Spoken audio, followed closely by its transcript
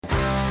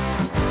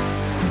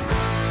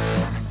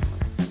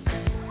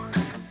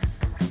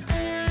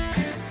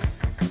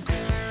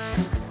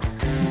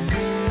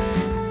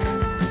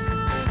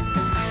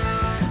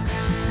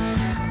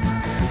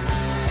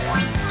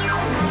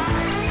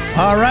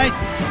All right.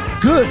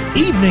 Good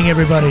evening,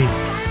 everybody.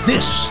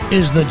 This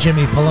is the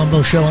Jimmy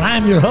Palumbo Show, and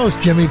I'm your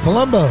host, Jimmy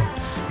Palumbo.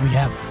 We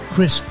have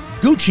Chris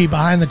Gucci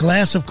behind the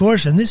glass, of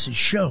course, and this is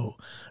show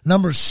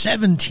number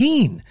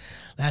 17.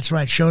 That's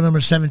right, show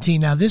number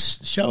 17. Now, this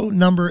show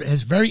number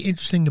is very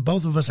interesting to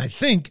both of us, I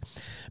think,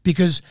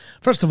 because,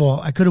 first of all,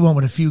 I could have went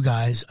with a few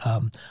guys.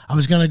 I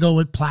was going to go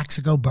with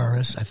Plaxico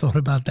Burress. I thought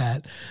about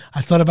that.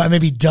 I thought about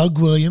maybe Doug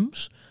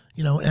Williams,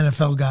 you know,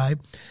 NFL guy.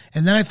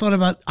 And then I thought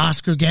about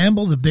Oscar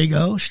Gamble, the Big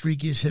O,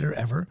 streakiest hitter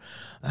ever.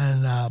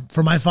 And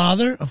for my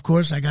father, of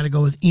course, I got to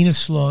go with Enos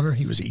Slaughter.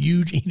 He was a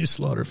huge Enos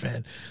Slaughter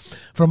fan.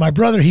 For my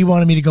brother, he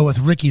wanted me to go with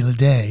Ricky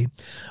Leday.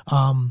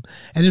 And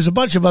there's a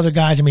bunch of other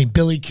guys. I mean,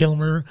 Billy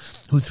Kilmer,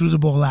 who threw the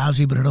ball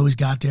lousy, but it always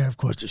got there. Of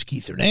course, there's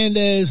Keith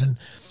Hernandez. And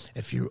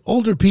if you're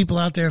older people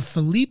out there,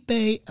 Felipe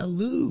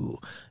Alou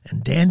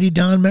and Dandy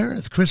Don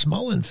Meredith, Chris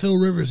Mullen, Phil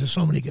Rivers. There's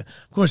so many good.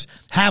 Of course,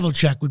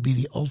 Havlicek would be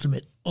the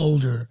ultimate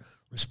older,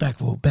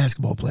 respectful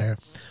basketball player.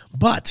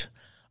 But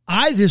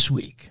this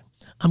week,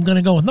 I'm going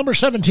to go with number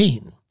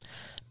 17,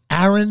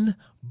 Aaron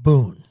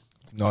Boone.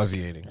 It's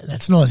nauseating.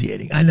 That's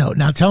nauseating. I know.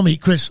 Now tell me,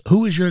 Chris,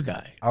 who is your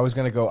guy? I was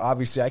going to go,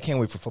 obviously, I can't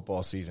wait for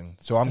football season.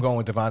 So I'm going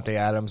with Devontae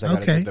Adams. I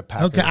got to get the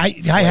Packer Okay,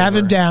 I have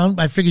him down.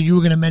 I figured you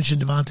were going to mention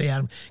Devontae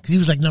Adams because he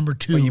was like number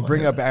 2. But you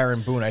bring up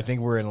Aaron Boone. I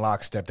think we're in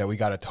lockstep that we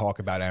got to talk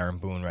about Aaron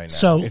Boone right now.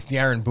 So it's the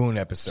Aaron Boone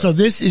episode. So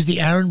this is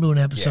the Aaron Boone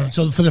episode. Yeah.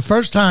 So for the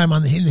first time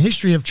in the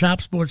history of Chop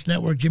Sports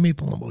Network, Jimmy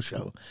Palumbo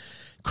Show,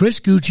 Chris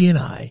Gucci and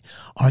I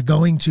are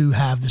going to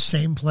have the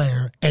same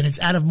player, and it's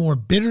out of more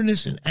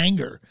bitterness and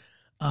anger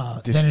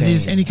than it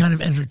is any kind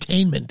of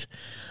entertainment.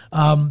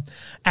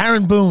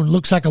 Aaron Boone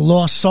looks like a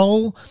lost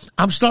soul.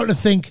 I'm starting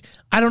to think,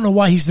 I don't know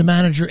why he's the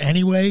manager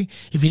anyway.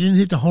 If he didn't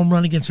hit the home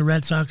run against the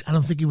Red Sox, I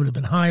don't think he would have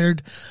been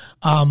hired.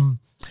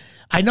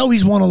 I know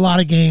he's won a lot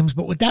of games,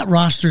 but with that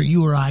roster,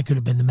 you or I could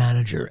have been the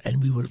manager,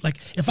 and we would have, like,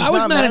 if I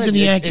was managing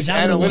the Yankees, it's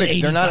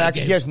analytics. They're not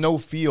actually, he has no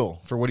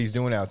feel for what he's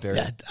doing out there.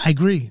 Yeah, I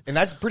agree. And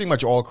that's pretty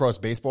much all across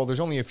baseball. There's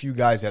only a few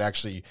guys that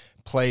actually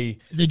play.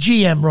 The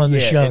GM run the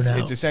show now.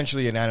 It's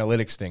essentially an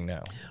analytics thing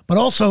now. But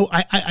also,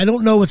 I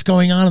don't know what's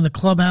going on in the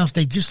clubhouse.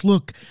 They just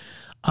look,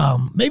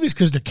 maybe it's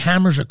because the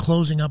cameras are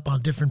closing up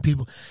on different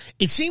people.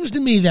 It seems to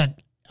me that,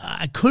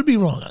 I could be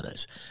wrong on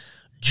this,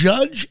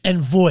 Judge and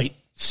Voit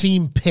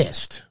seem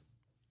pissed.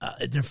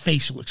 Their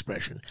facial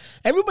expression.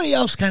 Everybody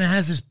else kind of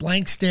has this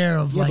blank stare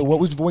of like. But what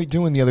was Voit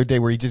doing the other day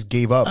where he just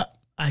gave up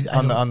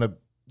on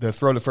the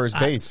throw to first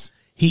base?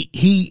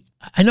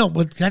 I know,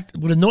 but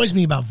what annoys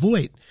me about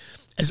Voit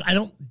is I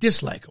don't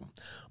dislike him,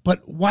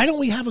 but why don't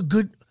we have a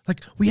good,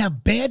 like, we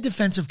have bad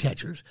defensive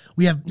catchers.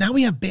 We have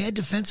bad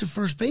defensive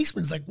first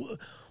basemen. Like,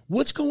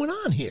 what's going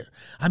on here?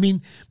 I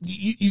mean,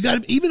 you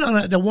got even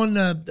on the one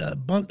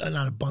bunt,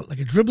 not a bunt, like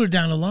a dribbler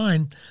down the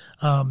line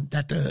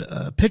that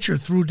the pitcher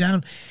threw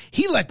down.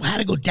 He had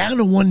to go down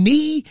to one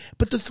knee,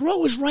 but the throw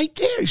was right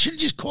there. He should have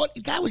just caught.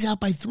 The guy was out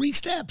by 3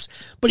 steps,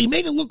 but he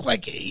made it look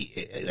like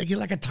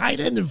a tight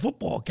end in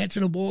football,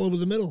 catching a ball over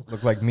the middle.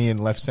 Looked like me in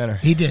left center.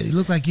 He did. He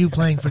looked like you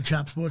playing for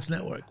Chop Sports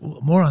Network.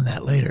 More on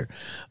that later.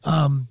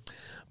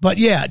 But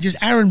yeah, just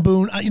Aaron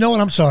Boone. You know what?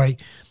 I'm sorry.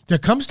 There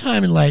comes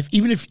time in life,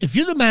 even if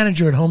you're the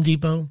manager at Home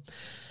Depot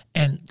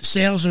and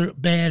sales are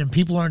bad and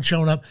people aren't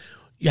showing up,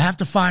 you have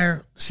to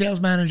fire the sales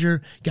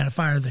manager, you got to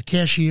fire the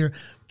cashier,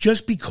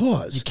 just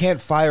because. You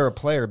can't fire a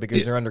player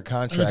because they're under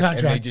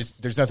contract. And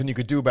there's nothing you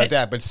could do about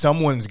that, but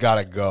someone's got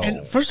to go.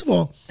 And first of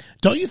all,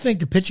 don't you think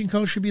the pitching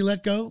coach should be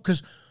let go?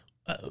 Because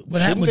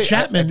what happened with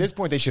Chapman. At this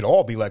point, they should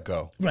all be let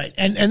go. Right.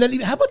 And then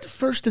how about the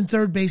first and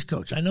third base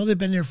coach? I know they've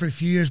been there for a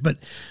few years, but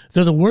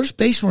they're the worst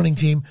base running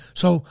team.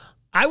 So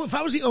if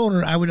I was the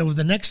owner, I would, over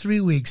the next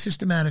 3 weeks,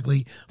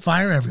 systematically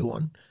fire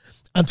everyone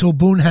until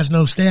Boone has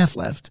no staff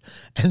left,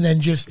 and then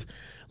just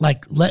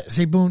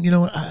say Boone, you know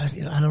what? I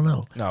don't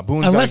know. No,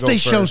 Boone. Unless they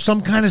show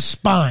some kind of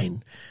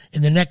spine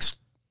in the next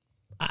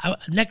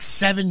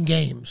 7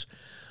 games.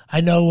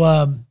 I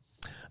know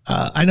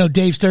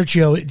Dave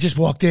Sturcio just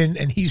walked in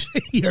and he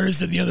heard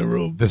us in the other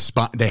room.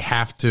 They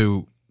have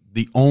to.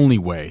 The only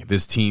way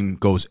this team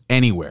goes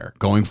anywhere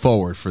going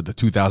forward for the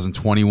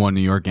 2021 New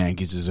York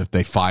Yankees is if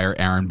they fire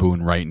Aaron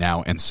Boone right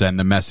now and send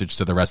the message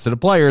to the rest of the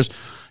players.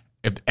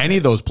 If any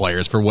of those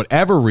players, for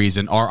whatever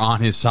reason, are on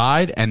his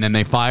side and then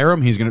they fire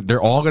him,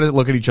 they're all going to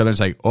look at each other and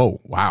say,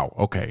 "Oh, wow,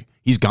 okay,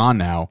 he's gone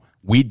now.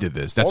 We did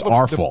this. That's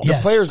our fault."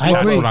 Yes, the players, I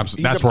agree.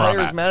 He's a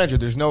player's manager.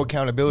 There's no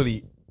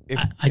accountability.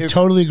 I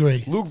totally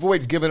agree. Luke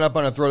Voigt's giving up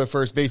on a throw to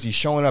first base. He's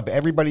showing up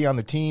everybody on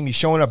the team. He's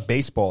showing up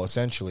baseball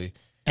essentially.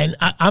 And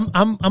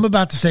I'm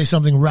about to say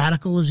something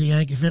radical as a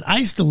Yankee fan. I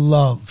used to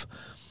love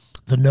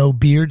the no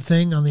beard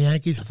thing on the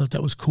Yankees. I thought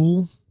that was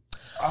cool.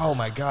 Oh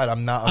my God,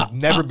 I've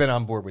never been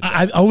on board with that.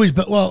 I've always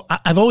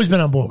been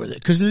on board with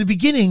it because in the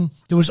beginning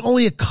there was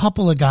only a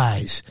couple of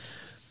guys.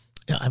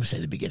 I would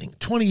say the beginning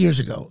 20 years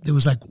ago there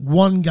was like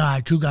 1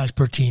 guy, 2 guys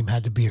per team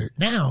had the beard.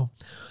 Now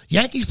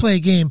Yankees play a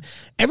game.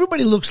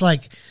 Everybody looks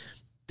like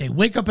they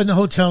wake up in the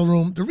hotel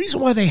room. The reason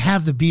why they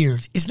have the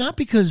beards is not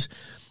because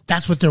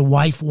that's what their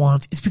wife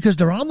wants. It's because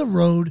they're on the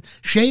road.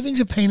 Shaving's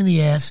a pain in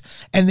the ass,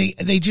 and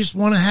they just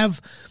want to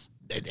have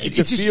it's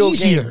a just feel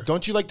easier. game.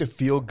 Don't you like to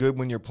feel good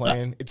when you're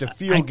playing? It's a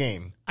feel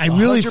game. I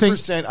really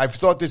 100%, think I've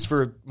thought this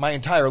for my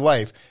entire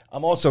life.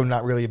 I'm also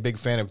not really a big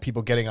fan of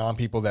people getting on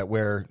people that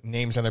wear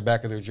names on the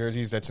back of their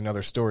jerseys. That's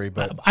another story.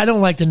 But I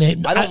don't like the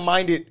name. I don't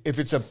mind it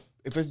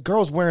if a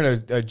girl's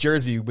wearing a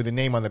jersey with a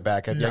name on the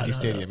back at Yankee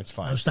Stadium. It's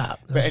fine. No, stop.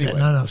 But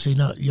anyway, See,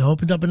 you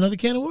opened up another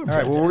can of worms. All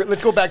right. Well,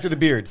 let's go back to the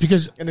beards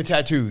and the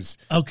tattoos.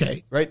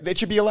 Okay. Right. That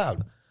should be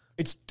allowed.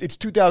 It's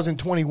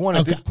 2021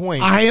 at this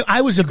point.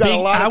 I was a got a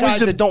lot of guys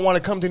that don't want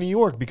to come to New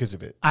York because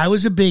of it. I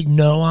was a big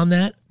no on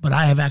that, but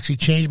I have actually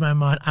changed my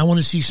mind. I want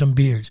to see some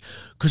beards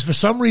because for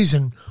some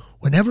reason,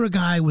 whenever a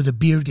guy with a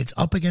beard gets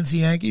up against the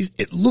Yankees,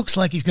 it looks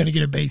like he's going to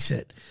get a base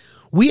hit.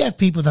 We have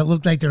people that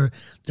look like they're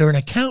an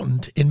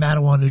accountant in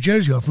Matawan, New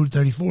Jersey, off Route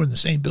 34 in the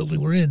same building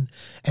we're in,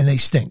 and they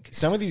stink.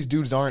 Some of these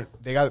dudes aren't.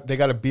 They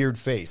got a beard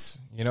face.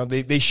 You know,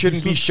 they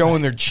shouldn't be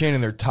showing their chin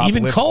and their top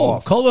lip Cole.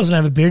 off. Cole doesn't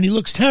have a beard, and he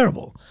looks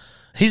terrible.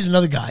 He's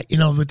another guy,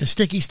 with the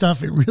sticky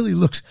stuff. It really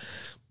looks,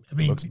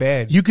 looks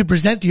bad. You could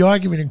present the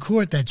argument in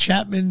court that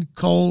Chapman,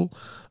 Cole,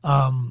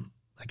 I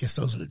guess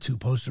those are the two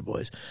poster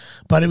boys,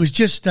 but it was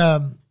just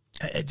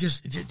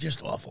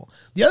awful.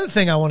 The other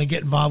thing I want to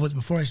get involved with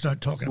before I start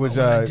talking about what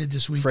I did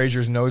this week.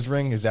 Frazier's nose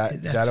ring. Is that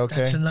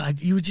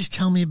okay? You would just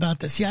tell me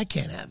about that. See, I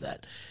can't have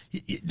that.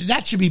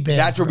 That should be banned.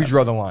 That's where we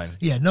draw the line.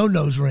 Yeah, no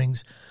nose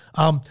rings.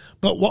 But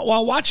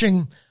while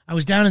watching, I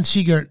was down in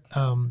Seagirt,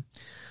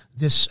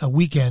 this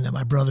weekend at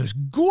my brother's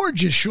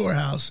gorgeous shore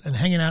house and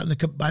hanging out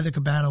by the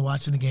cabana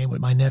watching the game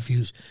with my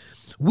nephews.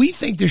 We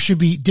think there should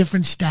be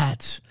different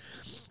stats.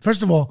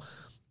 First of all,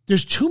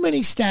 there's too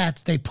many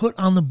stats they put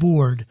on the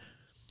board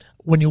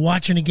when you're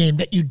watching a game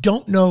that you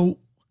don't know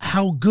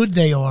how good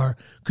they are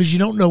because you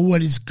don't know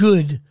what is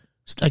good.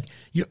 It's like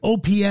your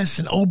OPS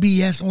and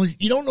OBS,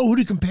 you don't know who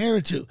to compare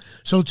it to.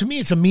 So to me,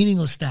 it's a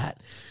meaningless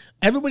stat.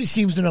 Everybody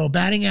seems to know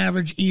batting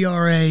average,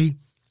 ERA,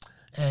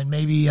 and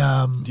maybe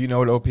do you know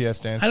what OPS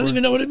stands for? I don't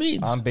even know what it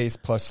means. On base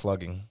plus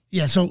slugging.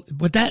 Yeah, so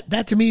but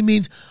that to me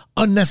means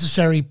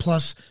unnecessary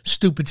plus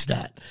stupid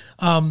stat.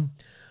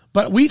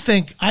 But we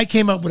think I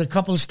came up with a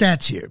couple of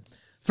stats here.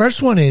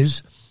 First one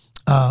is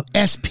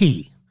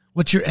SP.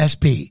 What's your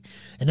SP?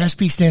 And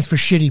SP stands for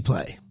shitty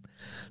play.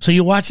 So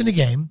you're watching the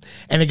game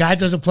and the guy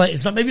doesn't play.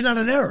 It's maybe not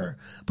an error,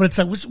 but it's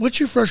like what's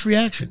your first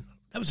reaction?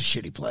 That was a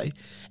shitty play.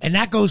 And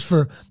that goes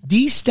for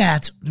these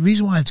stats. The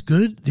reason why it's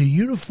good, the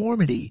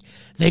uniformity.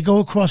 They go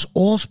across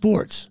all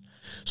sports.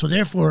 So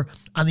therefore,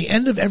 on the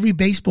end of every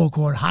baseball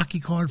card, hockey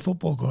card,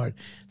 football card,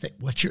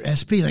 what's your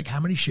SP? Like how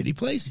many shitty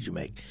plays did you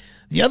make?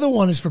 The other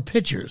one is for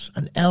pitchers,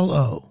 an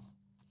LO.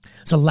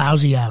 It's a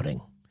lousy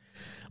outing.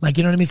 Like,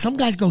 you know what I mean? Some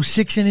guys go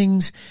 6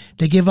 innings,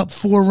 they give up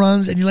 4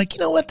 runs, and you're like, you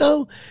know what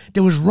though?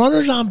 There was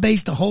runners on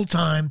base the whole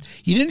time.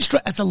 You didn't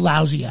that's a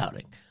lousy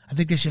outing. I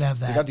think they should have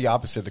that. They got the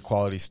opposite, the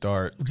quality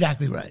start.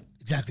 Exactly right.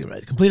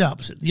 Complete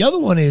opposite. The other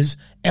one is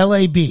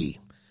LAB.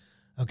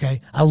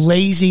 Okay. A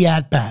lazy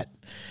at bat.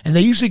 And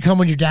they usually come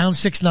when you're down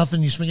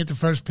 6-0, you swing at the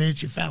first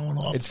pitch, you foul one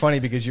off. It's funny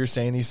because you're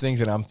saying these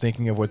things and I'm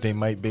thinking of what they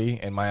might be,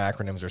 and my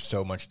acronyms are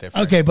so much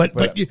different. Okay, but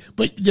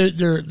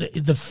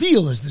the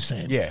feel is the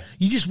same. Yeah.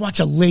 You just watch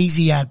a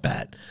lazy at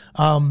bat.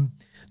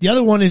 The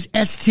other one is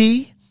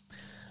ST,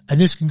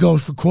 and this can go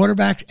for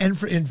quarterbacks and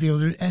for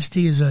infielders.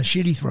 ST is a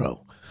shitty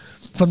throw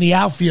from the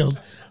outfield.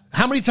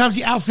 How many times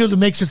the outfielder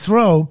makes a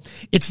throw,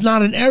 it's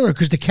not an error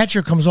because the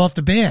catcher comes off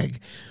the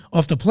bag,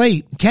 off the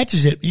plate,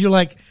 catches it. You're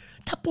like,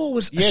 that ball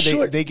was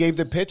short. They gave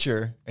the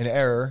pitcher an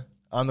error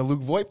on the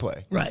Luke Voigt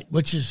play. Right,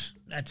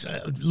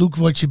 Luke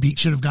Voigt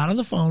should have got on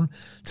the phone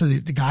to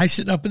the guy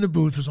sitting up in the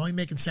booth who's only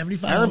making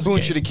 $75. Aaron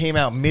Boone should have came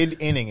out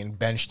mid-inning and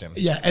benched him.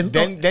 Yeah, and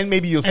then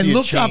maybe you'll see a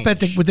change. And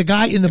looked up with the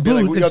guy in the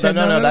booth like, and said,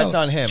 no, that's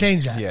on him.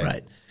 Change that, yeah.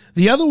 Right.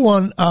 The other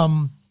one,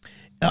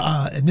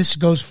 and this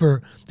goes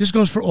for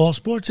all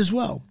sports as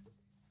well.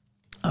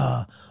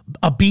 A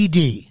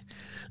BD.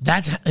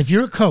 That's if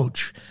you're a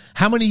coach.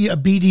 How many a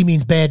BD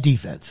means bad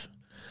defense?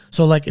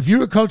 So like if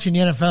you're a coach in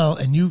the NFL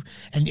and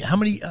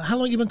how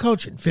long you been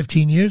coaching?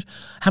 15 years?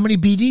 How many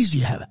BDs do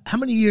you have? How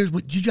many years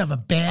did you have a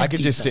bad I could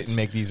defense? just sit and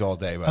make these all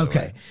day, by the way.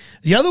 Okay.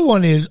 The other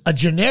one is a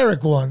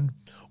generic one,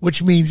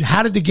 which means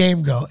how did the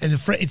game go? And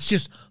it's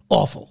just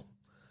awful.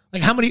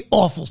 Like how many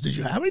awfuls did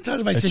you have? How many times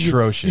have I said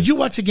atrocious. Did you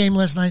watch the game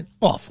last night?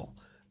 Awful.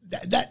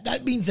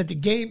 That means that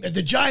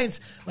the Giants,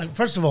 like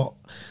first of all,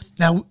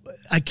 now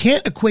I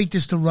can't equate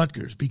this to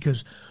Rutgers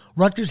because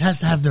Rutgers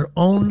has to have their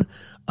own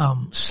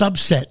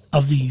subset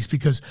of these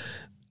because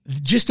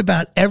just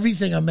about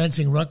everything I'm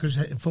mentioning, Rutgers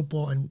in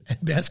football and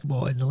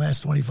basketball in the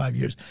last 25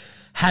 years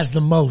has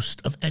the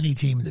most of any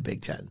team in the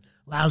Big Ten.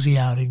 Lousy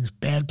outings,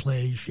 bad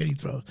plays, shitty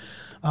throws.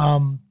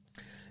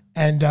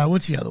 And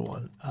what's the other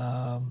one?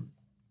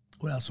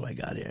 What else do I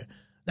got here?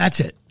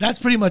 That's it. That's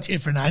pretty much it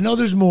for now. I know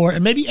there's more,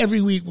 and maybe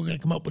every week we're going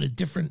to come up with a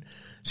different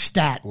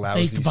stat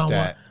based upon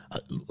stat.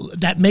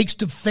 That makes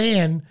the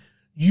fan.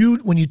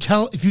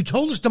 If you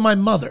told us to my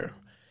mother,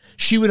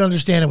 she would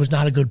understand it was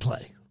not a good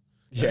play.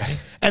 Yeah,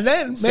 and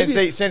then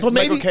since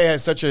Michael Kay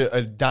has such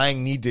a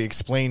dying need to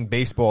explain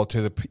baseball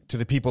to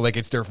the people, like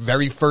it's their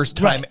very first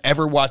time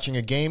ever watching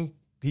a game.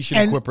 He should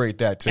incorporate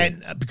that too.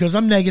 And because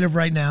I'm negative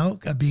right now,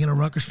 being a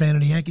Rutgers fan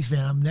and a Yankees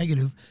fan, I'm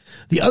negative.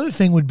 The other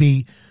thing would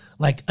be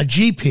like a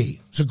GP.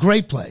 It's a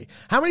great play.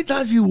 How many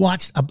times have you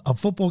watched a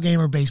football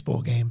game or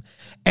baseball game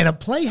and a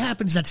play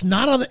happens that's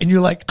not on and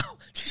you're like, oh,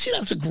 did you see that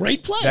was a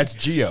great play? That's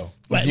Gio.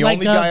 He's Right, the like,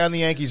 only guy on the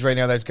Yankees right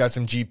now that's got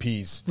some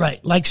GPs.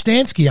 Right, like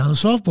Stansky on the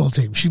softball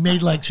team. She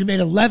made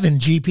 11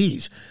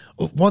 GPs,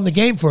 won the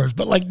game for us,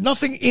 but like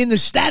nothing in the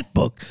stat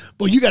book.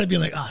 But you got to be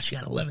like, oh, she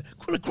had 11.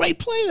 What a great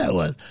play that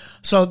was.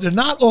 So they're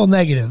not all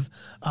negative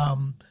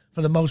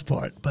for the most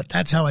part, but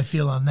that's how I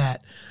feel on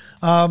that.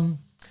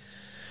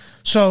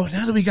 So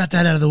now that we got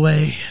that out of the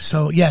way,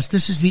 so yes,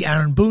 this is the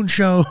Aaron Boone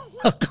Show.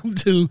 Welcome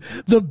to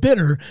the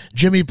bitter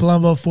Jimmy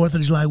Palumbo. 4th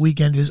of July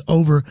weekend is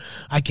over.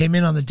 I came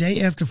in on the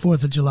day after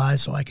 4th of July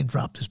so I can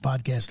drop this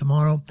podcast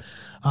tomorrow.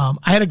 I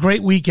had a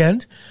great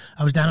weekend.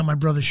 I was down at my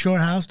brother's shore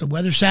house. The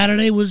weather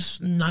Saturday was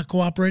not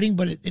cooperating,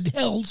 but it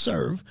held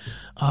serve.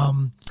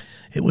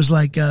 It was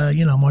like,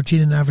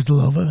 Martina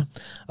Navratilova.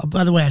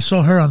 By the way, I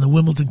saw her on the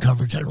Wimbledon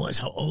coverage. I didn't realize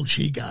how old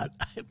she got.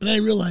 But I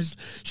realized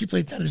she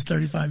played tennis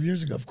 35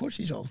 years ago. Of course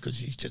she's old because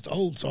she's just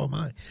old. So am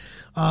I.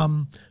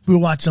 We were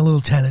watching a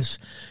little tennis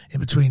in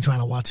between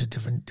trying to watch the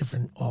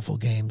different awful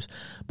games.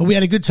 But we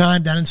had a good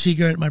time down in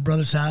Seager at my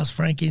brother's house,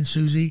 Frankie and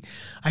Susie.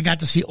 I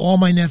got to see all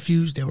my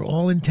nephews. They were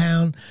all in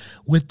town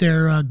with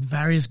their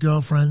various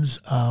girlfriends.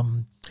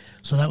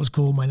 So that was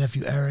cool. My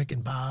nephew Eric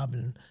and Bob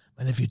and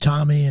my nephew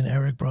Tommy and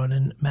Eric brought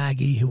in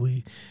Maggie, who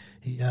he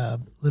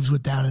lives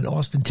with down in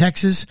Austin,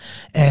 Texas.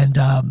 And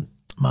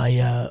my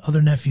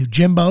other nephew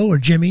Jimbo, or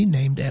Jimmy,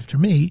 named after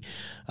me,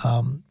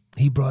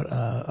 he brought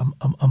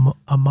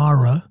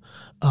Amara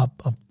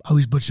up. I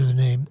always butcher the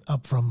name,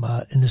 up from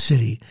in the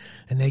city.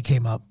 And they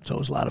came up, so it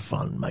was a lot of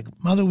fun. My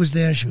mother was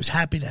there. She was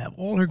happy to have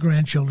all her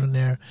grandchildren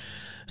there.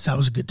 So that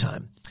was a good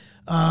time.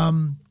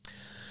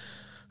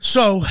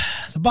 So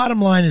the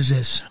bottom line is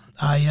this.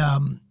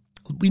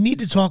 We need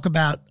to talk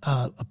about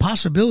a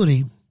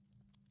possibility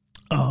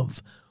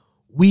of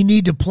we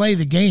need to play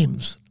the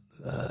games.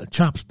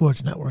 Chop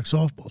Sports Network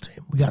softball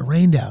team. We got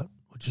rained out,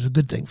 which is a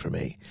good thing for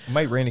me. It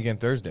might rain again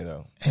Thursday,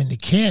 though. And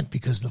it can't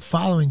because the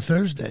following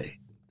Thursday,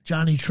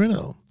 Johnny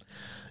Trino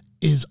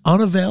is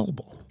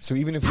unavailable. So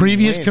even if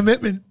previous we win,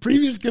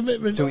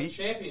 commitment. So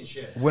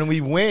championship. When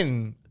we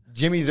win,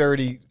 Jimmy's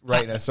already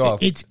writing us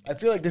off. I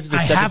feel like this is the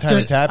second time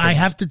it's happened. I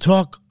have to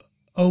talk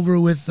over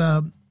with.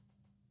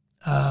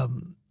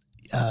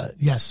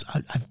 Yes,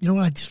 you know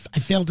what? I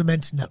failed to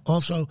mention that.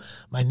 Also,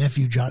 my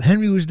nephew John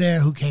Henry was there,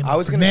 who came. I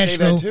was going to say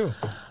that too.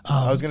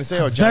 I was going to say,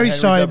 I'm John very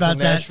Henry's sorry up about from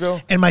that.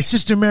 Nashville. And my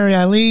sister Mary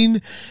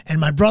Eileen and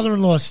my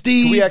brother-in-law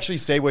Steve. Can we actually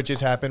say what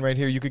just happened right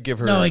here? You could give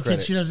her. No, I credit.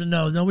 can't. She doesn't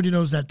know. Nobody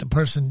knows that the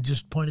person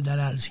just pointed that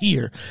out is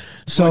here.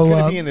 So it's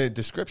going to be in the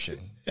description.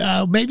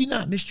 Maybe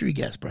not. Mystery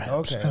guest,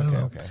 perhaps.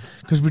 Okay.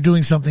 Because we're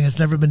doing something that's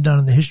never been done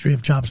in the history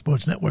of Chop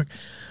Sports Network.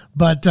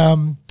 But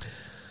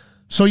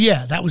so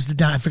yeah, that was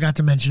I forgot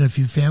to mention a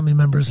few family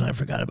members, and I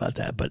forgot about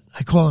that. But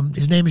I call him.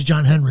 His name is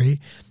John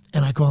Henry,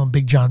 and I call him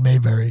Big John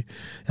Mayberry,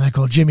 and I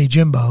call Jimmy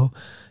Jimbo,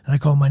 and I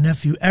call my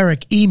nephew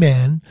Eric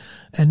E-Man,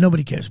 and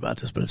nobody cares about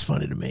this, but it's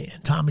funny to me.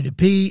 And Tommy the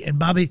P and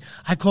Bobby.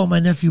 I call my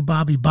nephew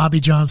Bobby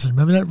Johnson.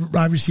 Remember that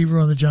wide receiver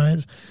on the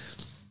Giants?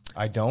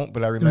 I don't,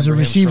 but I remember he was a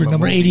receiver,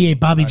 number 88,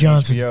 Bobby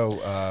Johnson.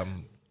 HBO,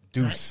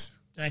 Deuce.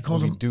 I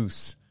called him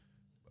Deuce.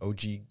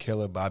 OG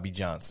killer Bobby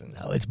Johnson.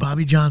 No, it's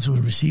Bobby Johnson,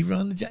 a receiver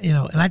on the,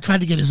 and I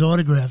tried to get his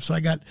autograph. So I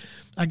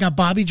got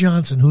Bobby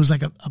Johnson, who's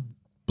like a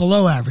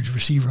below average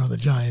receiver on the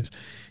Giants.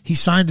 He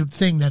signed a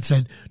thing that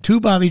said, to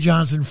Bobby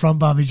Johnson from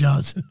Bobby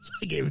Johnson. So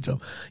I gave it to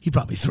him. He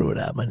probably threw it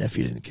out. My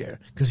nephew didn't care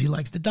because he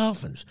likes the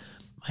Dolphins.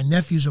 My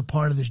nephews are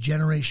part of this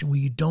generation where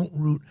you don't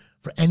root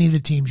for any of the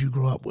teams you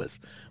grew up with,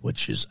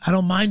 which is, I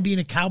don't mind being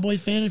a Cowboy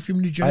fan if you're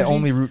from New Jersey. I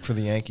only root for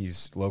the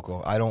Yankees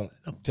local. I don't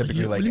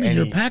typically like any.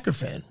 You're a Packer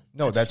fan.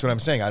 No, that's what I'm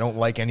saying. I don't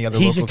like any other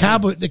He's local a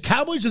Cowboy. team. The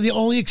Cowboys are the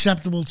only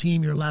acceptable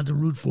team you're allowed to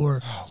root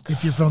for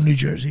if you're from New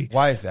Jersey.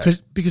 Why is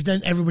that? Because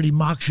then everybody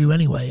mocks you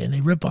anyway and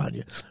they rip on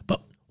you.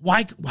 But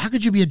why? How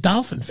could you be a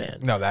Dolphin fan?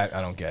 No, that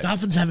I don't get.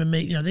 Dolphins haven't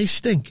made, they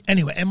stink.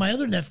 Anyway, and my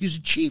other nephew's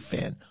a Chief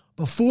fan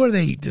before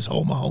they eat this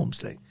whole Mahomes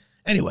thing.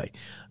 Anyway,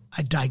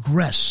 I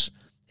digress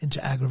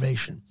into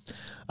aggravation.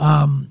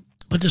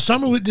 But the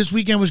summer this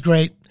weekend was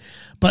great.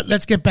 But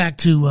let's get back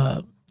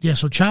to,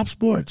 so Chop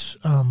Sports.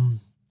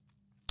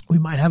 We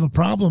might have a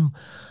problem.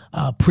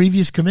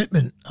 Previous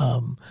commitment.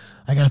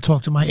 I got to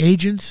talk to my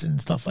agents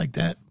and stuff like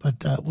that.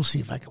 But we'll see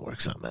if I can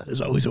work something out.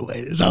 There's always a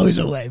way. There's always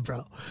a way,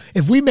 bro.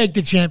 If we make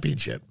the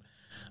championship,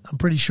 I'm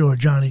pretty sure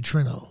Johnny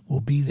Trino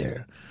will be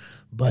there.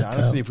 But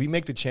honestly, if we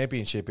make the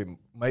championship, it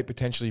might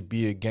potentially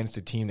be against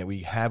a team that we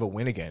have a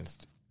win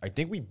against. I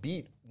think we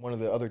beat one of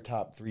the other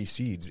top 3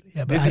 seeds.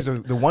 Yeah, this is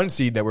the 1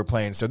 seed that we're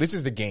playing. So this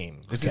is the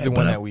game. This is the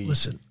one that we...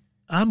 Listen,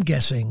 I'm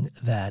guessing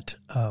that...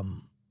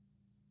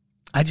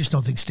 I just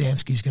don't think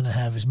Stansky's going to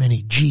have as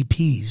many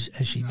GPs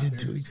as she did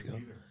 2 weeks ago.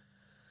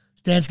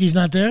 Stansky's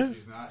not there?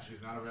 She's not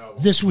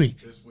available. This week?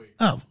 This week.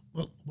 Oh,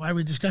 Well, why are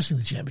we discussing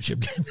the championship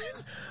game?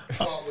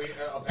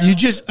 You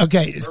just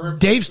okay.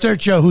 Dave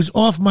Sturcho, who's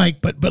off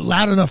mic but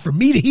loud enough for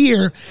me to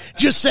hear,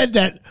 just said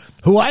that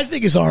who I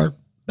think is our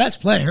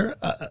best player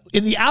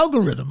in the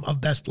algorithm of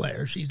best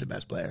players. She's the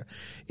best player,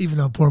 even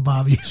though poor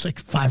Bobby is like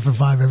 5 for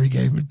 5 every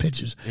game in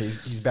pitches.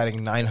 He's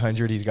batting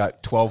 900. He's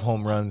got 12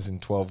 home runs in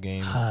 12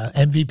 games.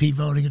 MVP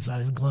voting, it's not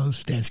even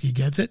close. Stansky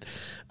gets it,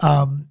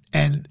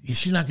 and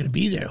she's not going to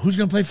be there. Who's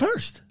going to play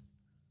first?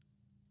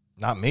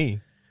 Not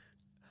me.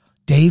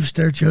 Dave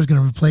Sturcho is going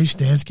to replace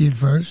Stansky at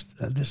first.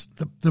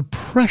 The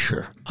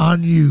pressure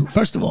on you.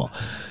 First of all,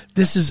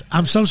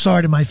 I'm so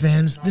sorry to my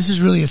fans. This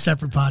is really a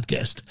separate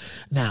podcast.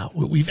 Now,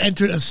 we've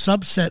entered a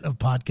subset of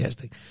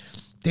podcasting.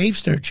 Dave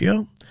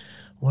Sturcho,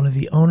 one of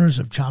the owners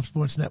of Chop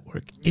Sports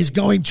Network, is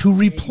going to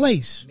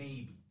replace,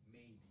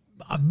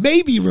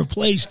 maybe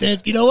replace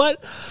Stansky. You know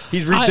what?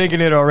 He's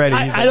rethinking it already.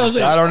 I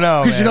don't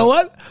know. Because you know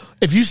what?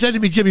 If you said to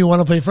me, Jimmy, you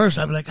want to play first?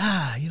 I'd be like,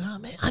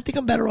 man, I think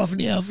I'm better off in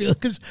the outfield.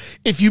 Because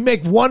if you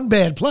make one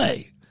bad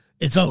play,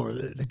 it's over,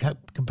 the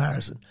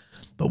comparison.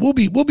 But we'll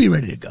be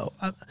ready to go.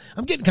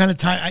 I'm getting kind of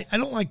tired. I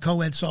don't like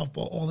co-ed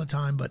softball all the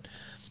time, but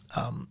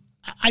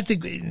I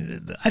think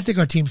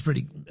our team's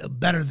pretty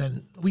better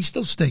than – we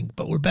still stink,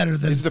 but we're better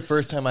than – This is the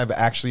first time I've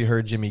actually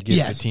heard Jimmy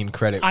give the team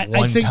credit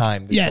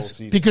time this whole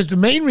season. Because the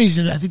main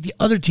reason I think the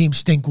other teams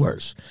stink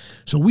worse.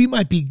 So we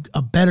might be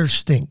a better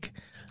stink.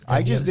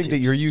 I just think that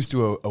you're used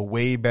to a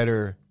way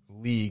better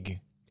league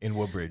in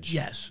Woodbridge.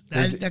 Yes,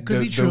 that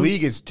could be true. The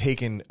league has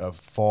taken a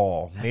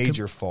fall,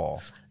 major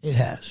fall. It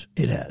has.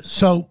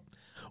 So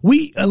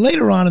we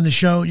later on in the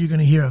show, you're going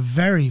to hear a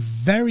very,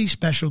 very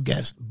special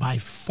guest, by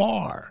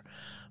far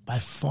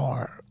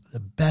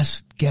the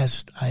best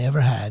guest I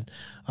ever had,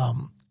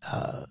 and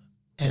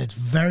it's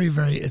very,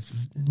 very it's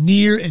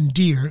near and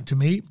dear to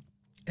me,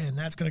 and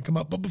that's going to come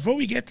up. But before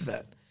we get to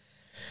that,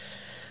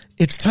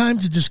 it's time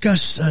to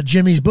discuss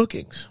Jimmy's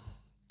bookings.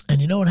 And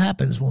you know what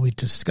happens when we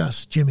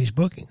discuss Jimmy's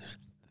bookings?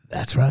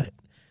 That's right.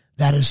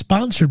 That is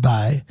sponsored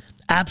by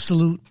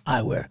Absolute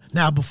Eyewear.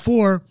 Now,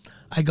 before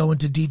I go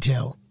into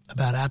detail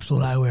about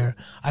Absolute Eyewear,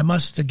 I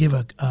must give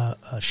a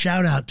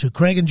shout out to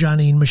Craig and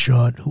Johnine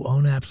Michaud, who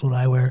own Absolute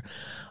Eyewear.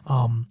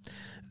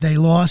 They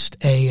lost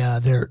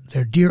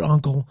their dear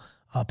uncle,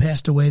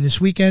 passed away this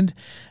weekend,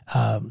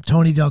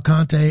 Tony Del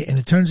Conte, and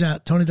it turns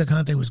out Tony Del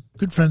Conte was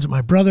good friends with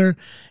my brother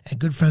and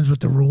good friends with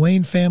the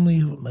Ruane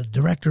family, a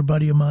director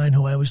buddy of mine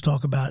who I always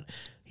talk about.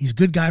 He's a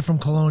good guy from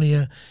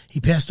Colonia. He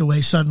passed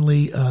away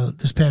suddenly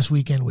this past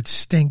weekend, which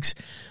stinks.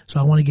 So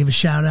I want to give a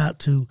shout out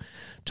to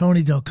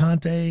Tony Del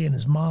Conte and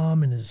his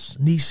mom and his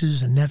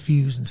nieces and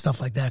nephews and stuff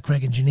like that,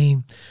 Craig and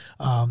Janine.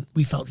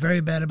 We felt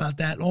very bad about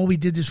that. All we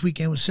did this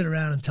weekend was sit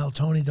around and tell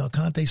Tony Del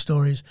Conte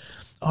stories.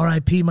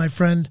 R.I.P., my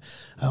friend.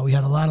 We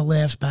had a lot of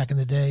laughs back in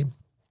the day.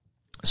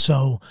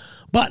 So,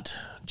 but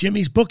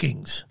Jimmy's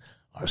bookings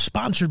are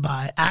sponsored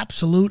by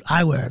Absolute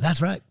Eyewear.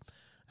 That's right.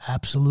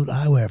 Absolute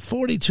Eyewear,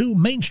 42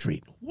 Main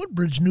Street,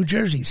 Woodbridge, New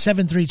Jersey,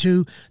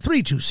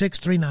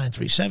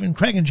 732-326-3937.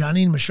 Craig and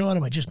Johnine Michaud,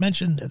 who I just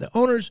mentioned, they're the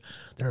owners.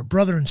 They're a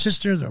brother and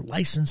sister. They're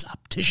licensed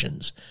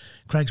opticians.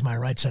 Craig's my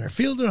right center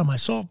fielder on my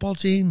softball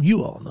team.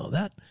 You all know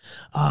that.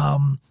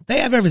 They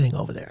have everything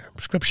over there.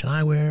 Prescription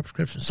eyewear,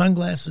 prescription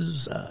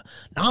sunglasses,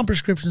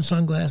 non-prescription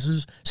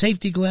sunglasses,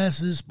 safety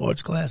glasses,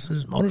 sports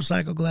glasses,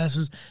 motorcycle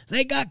glasses.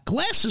 They got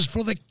glasses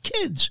for the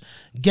kids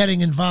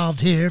getting involved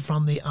here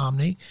from the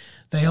Omni.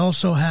 They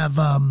also have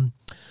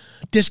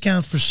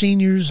discounts for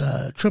seniors,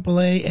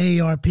 AAA,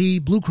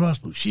 AARP, Blue Cross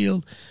Blue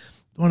Shield.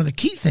 One of the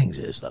key things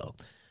is, though,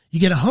 you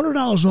get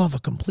 $100 off a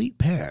complete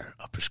pair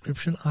of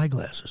prescription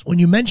eyeglasses when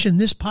you mention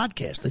this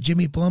podcast, the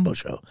Jimmy Palumbo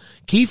Show.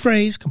 Key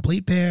phrase,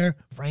 complete pair,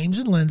 frames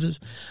and lenses.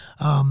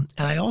 And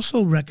I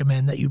also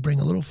recommend that you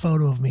bring a little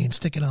photo of me and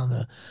stick it on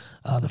the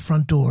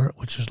front door,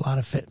 which is a lot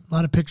of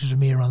pictures of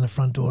me around the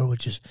front door,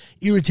 which is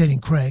irritating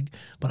Craig,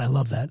 but I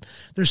love that.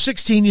 They're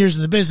 16 years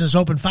in the business,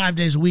 open 5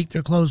 days a week.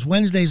 They're closed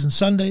Wednesdays and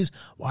Sundays.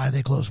 Why are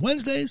they closed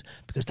Wednesdays?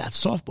 Because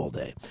that's softball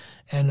day.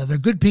 And they're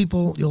good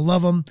people. You'll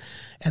love them.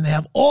 And they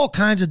have all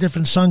kinds of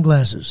different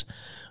sunglasses.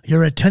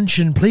 Your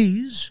attention,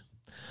 please.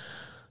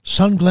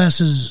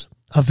 Sunglasses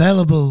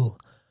available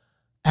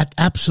at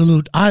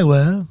Absolute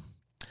Eyewear.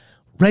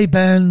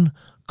 Ray-Ban,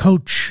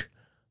 Coach,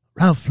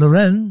 Ralph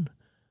Lauren,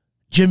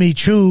 Jimmy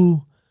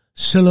Choo,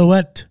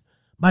 Silhouette,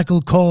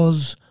 Michael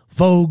Kors,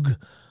 Vogue,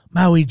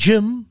 Maui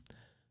Jim,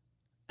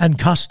 and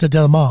Costa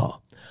Del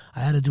Mar. I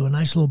had to do a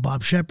nice little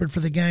Bob Shepard for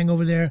the gang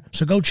over there.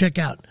 So go check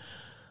out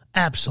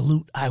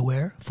Absolute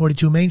Eyewear,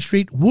 42 Main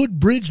Street,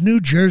 Woodbridge,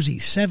 New Jersey,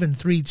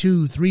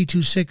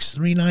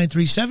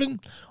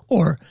 732-326-3937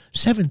 or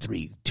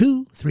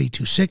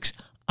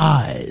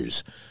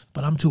 732-326-EYES.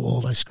 But I'm too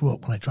old. I screw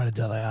up when I try to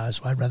dial eyes,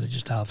 so I'd rather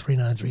just dial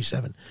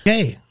 3937.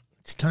 Okay,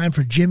 it's time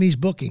for Jimmy's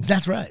bookings.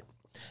 That's right.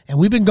 And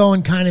we've been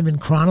going kind of in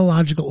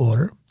chronological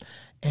order.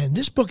 And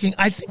this booking,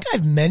 I think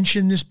I've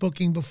mentioned this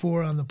booking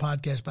before on the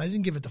podcast, but I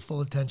didn't give it the full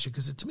attention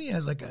because to me it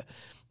has like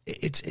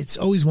it's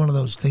always one of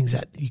those things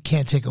that you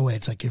can't take away.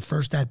 It's like your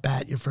first at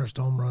bat, your first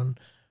home run,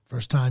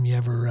 First time you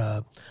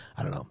ever,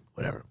 I don't know,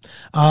 whatever.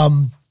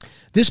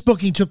 This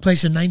booking took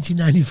place in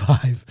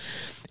 1995.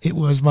 It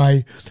was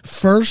my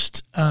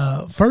first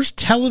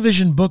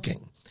television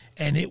booking,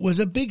 and it was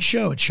a big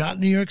show. It's shot in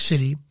New York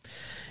City.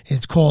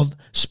 It's called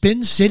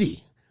Spin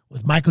City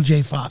with Michael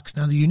J. Fox.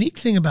 Now, the unique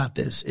thing about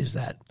this is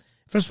that,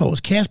 first of all, it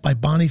was cast by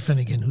Bonnie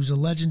Finnegan, who's a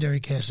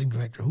legendary casting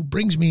director, who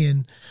brings me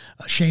in,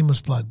 a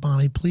shameless plug.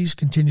 Bonnie, please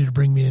continue to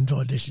bring me into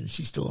auditions.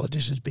 She still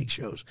auditions big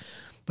shows.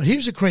 But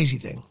here's the crazy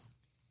thing.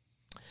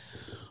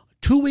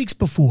 2 weeks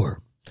before,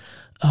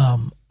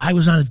 I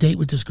was on a date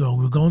with this girl.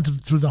 We were going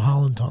through the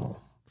Holland Tunnel.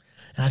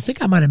 And I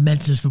think I might have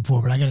mentioned this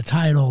before, but I got to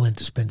tie it all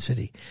into Spin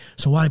City.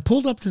 So when I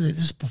pulled up to this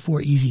is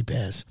before Easy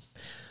Pass,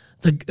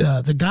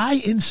 the guy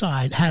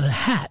inside had a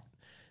hat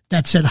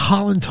that said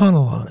Holland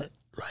Tunnel on it,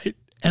 right?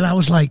 And I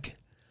was like,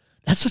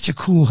 that's such a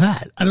cool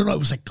hat. I don't know. It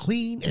was like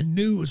clean and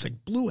new. It was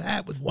like blue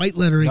hat with white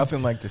lettering.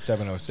 Nothing like the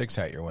 706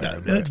 hat you're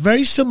wearing. It's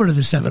very similar to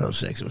the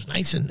 706. It was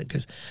nice, and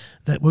because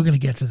that we're going to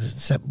get to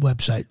the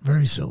website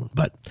very soon.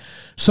 But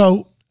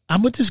so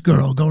I'm with this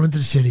girl going into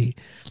the city,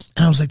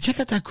 and I was like,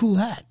 check out that cool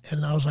hat.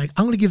 And I was like,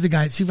 I'm going to give the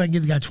guy, see if I can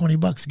give the guy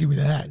 $20 to give me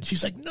the hat. And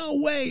she's like, no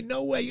way.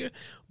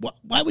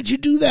 Why would you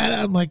do that?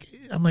 I'm like,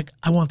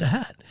 I want the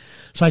hat.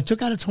 So I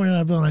took out a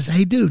 $20 bill and I said,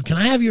 hey, dude, can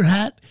I have your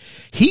hat?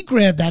 He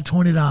grabbed that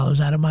 $20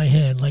 out of my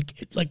hand.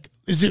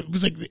 It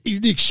was like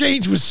the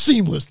exchange was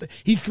seamless.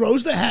 He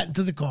throws the hat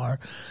into the car,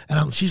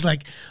 and she's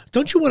like,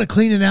 don't you want to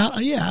clean it out? Oh,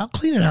 yeah, I'll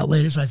clean it out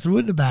later. So I threw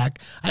it in the back.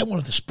 I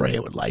wanted to spray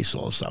it with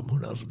Lysol or something.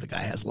 Who knows if the guy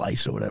has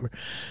lice or whatever.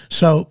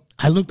 So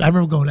I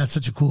remember going, that's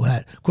such a cool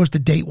hat. Of course, the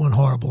date went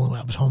horrible, and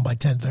I was home by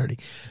 10:30.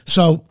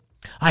 So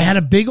I had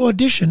a big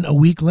audition a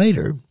week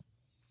later,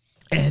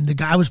 and the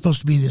guy was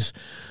supposed to be this,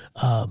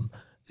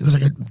 it was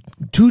like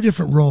two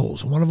different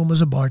roles. One of them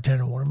was a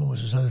bartender. One of them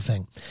was this other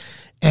thing.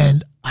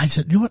 And I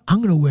said, you know what? I'm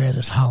going to wear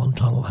this Holland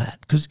Tunnel hat,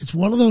 because it's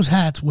one of those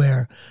hats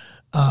where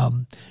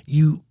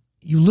you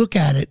look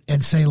at it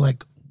and say,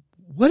 like,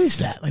 what is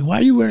that? Like, why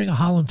are you wearing a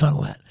Holland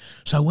Tunnel hat?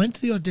 So I went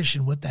to the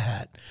audition with the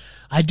hat.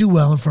 I do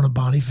well in front of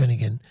Bonnie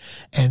Finnegan.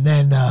 And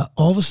then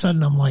all of a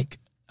sudden I'm like,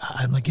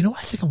 you know,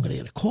 I think I'm going to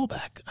get a call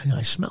back.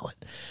 I smell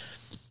it.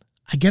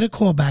 I get a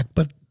call back,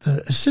 but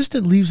the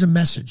assistant leaves a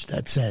message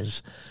that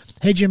says,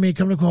 hey, Jimmy,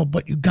 come to call,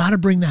 but you got to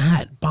bring the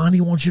hat.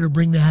 Bonnie wants you to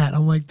bring the hat.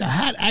 I'm like, the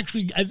hat,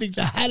 actually, I think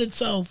the hat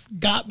itself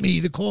got me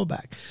the call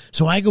back.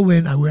 So I go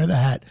in, I wear the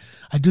hat,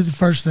 I do the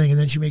first thing, and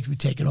then she makes me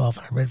take it off.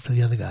 I read for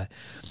the other guy.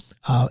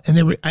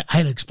 And I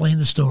had to explain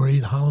the story,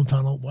 the Holland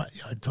Tunnel,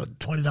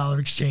 $20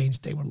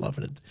 exchange. They were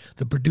loving it.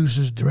 The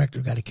producers, director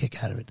got a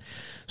kick out of it.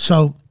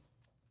 So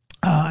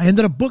I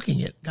ended up booking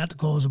it. Got the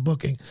call as a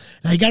booking.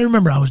 Now, you got to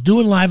remember, I was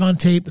doing live on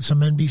tape with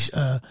some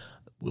NBC.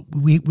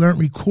 We weren't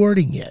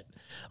recording yet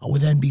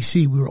with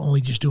NBC. We were only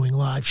just doing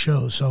live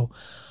shows. So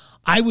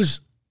I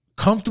was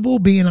comfortable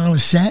being on a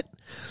set,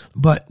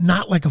 but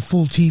not like a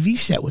full TV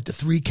set with the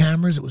 3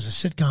 cameras. It was a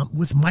sitcom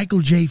with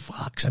Michael J.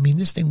 Fox. I mean,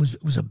 this thing was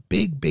a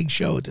big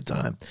show at the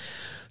time.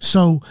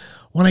 So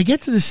when I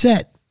get to the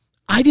set,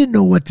 I didn't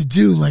know what to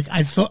do. Like,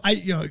 I thought,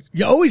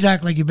 you always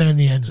act like you've been in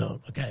the end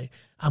zone. Okay.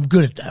 I'm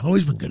good at that. I've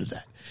always been good at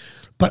that.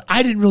 But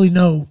I didn't really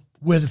know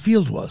where the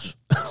field was.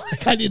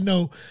 Like, I didn't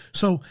know.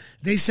 So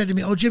they said to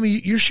me, oh,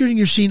 Jimmy, you're shooting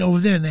your scene over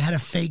there. And they had a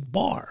fake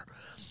bar.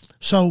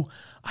 So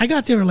I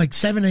got there at like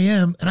 7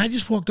 a.m. and I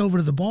just walked over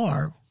to the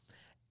bar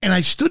and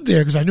I stood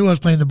there because I knew I was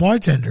playing the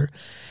bartender.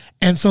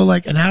 And so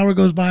like an hour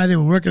goes by, they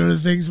were working on other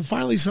things. And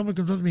finally someone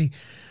comes up to me,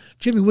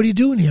 Jimmy, what are you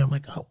doing here? I'm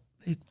like, oh,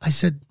 I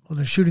said, well,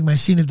 they're shooting my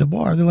scene at the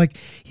bar. They're like,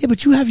 yeah,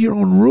 but you have your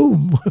own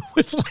room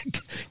with like,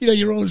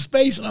 your own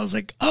space. And I was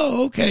like,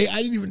 oh, okay. I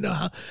didn't even know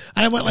how.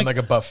 And I went like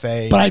a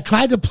buffet. But I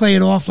tried to play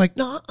it off like,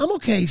 no, I'm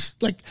okay.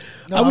 Like,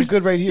 I'm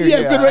good right here. Yeah,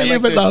 I'm good right here.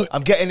 But no,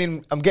 I'm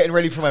getting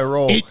ready for my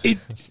role.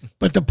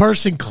 But the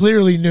person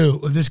clearly knew,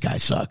 well, this guy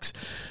sucks.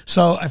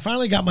 So I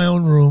finally got my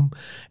own room,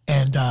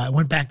 and I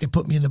went back. They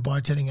put me in the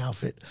bartending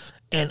outfit,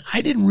 and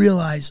I didn't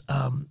realize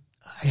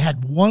I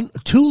had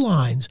 2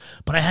 lines,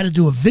 but I had to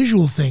do a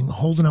visual thing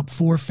holding up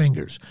 4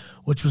 fingers,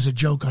 which was a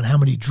joke on how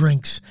many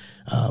drinks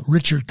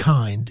Richard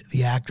Kind,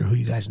 the actor who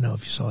you guys know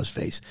if you saw his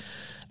face,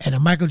 and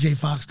Michael J.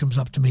 Fox comes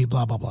up to me,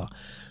 blah, blah, blah.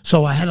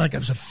 So it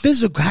was a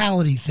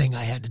physicality thing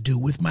I had to do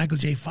with Michael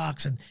J.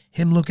 Fox and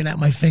him looking at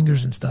my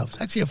fingers and stuff.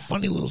 It's actually a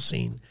funny little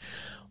scene.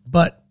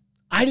 But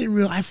I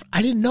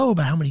didn't know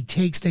about how many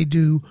takes they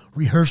do,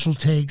 rehearsal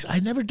takes.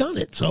 I'd never done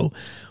it.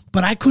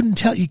 But I couldn't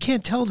tell. You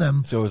can't tell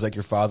them. So it was like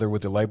your father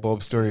with the light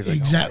bulb story. He's like,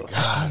 exactly. Oh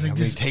my God, how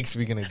many takes are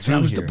we going to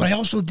do here? But I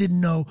also didn't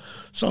know.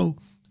 So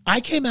I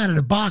came out of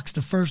the box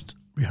the first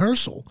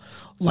rehearsal,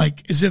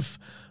 like as if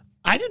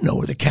I didn't know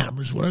where the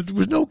cameras were. There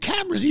was no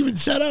cameras even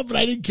set up, but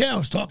I didn't care. I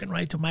was talking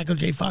right to Michael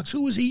J. Fox,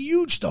 who was a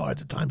huge star at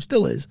the time,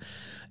 still is.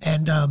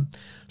 And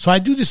so I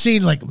do the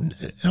scene, like, and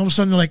all of a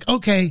sudden they're like,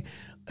 okay,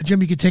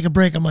 Jimmy, you can take a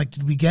break. I'm like,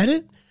 did we get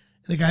it?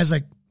 And the guy's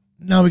like,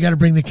 no, we got to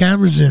bring the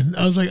cameras in.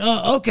 I was like,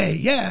 oh, okay,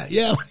 yeah.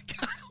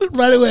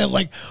 Right away, I'm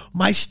like,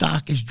 my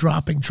stock is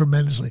dropping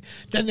tremendously.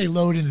 Then they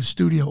load in a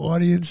studio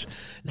audience.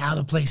 Now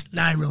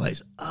I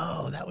realize,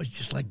 oh, that was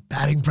just like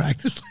batting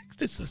practice.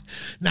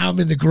 Now I'm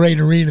in the great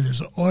arena.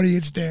 There's an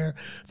audience there.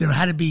 There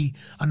had to be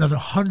another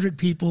 100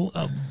 people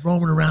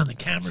roaming around. The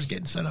cameras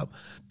getting set up.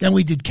 Then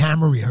we did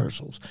camera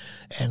rehearsals.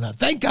 And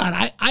thank God,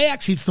 I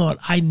actually thought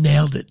I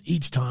nailed it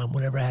each time,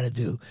 whatever I had to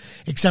do.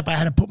 Except I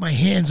had to put my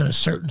hands in a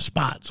certain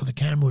spot so the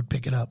camera would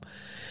pick it up.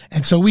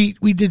 And so we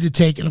did the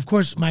take. And, of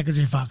course, Michael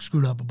J. Fox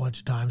screwed up a bunch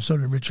of times. So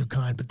did Richard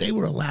Kind. But they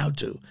were allowed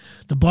to.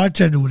 The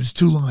bartender with his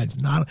 2 lines.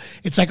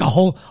 It's like a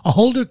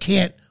holder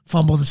can't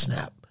fumble the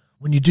snap.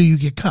 When you do, you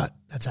get cut.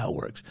 That's how it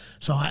works.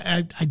 So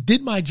I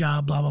did my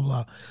job, blah, blah,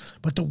 blah.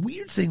 But the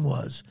weird thing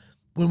was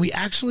when we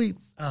actually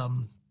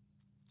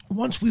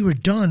once we were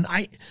done,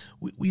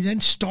 we then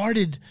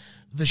started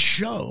the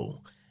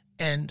show,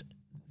 and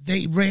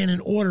they ran an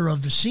order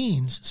of the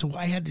scenes. So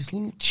I had these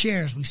little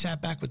chairs. We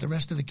sat back with the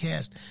rest of the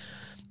cast,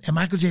 and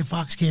Michael J.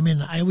 Fox came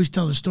in. I always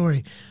tell the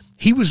story.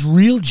 He was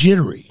real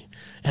jittery.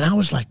 And I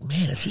was like,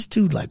 man, is this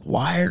dude like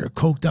wired or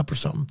coked up or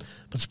something?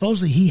 But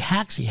supposedly he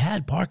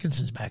had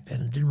Parkinson's back then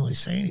and didn't really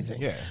say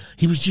anything. Yeah.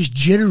 He was just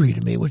jittery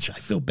to me, which I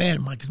feel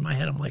bad because in my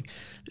head I'm like,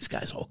 this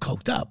guy's all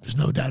coked up. There's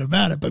no doubt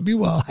about it. But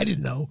meanwhile, I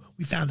didn't know.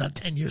 We found out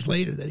 10 years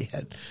later that he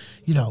had,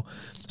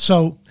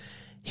 So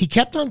he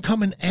kept on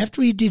coming.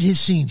 After he did his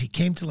scenes, he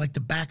came to like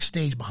the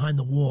backstage behind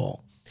the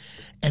wall.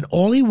 And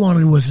all he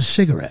wanted was a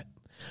cigarette.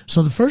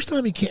 So the first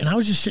time he came, and I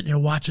was just sitting there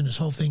watching this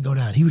whole thing go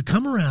down, he would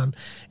come around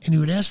and he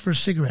would ask for a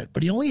cigarette,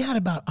 but he only had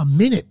about a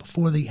minute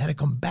before they had to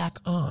come back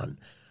on.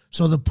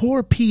 So the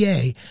poor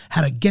PA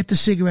had to get the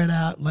cigarette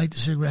out, light the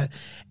cigarette,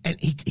 and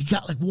he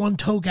got like one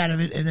toke out of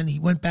it, and then he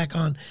went back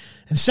on.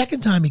 And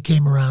second time he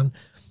came around,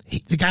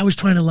 the guy was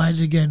trying to light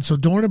it again. So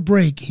during a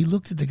break, he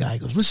looked at the guy, he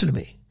goes, listen to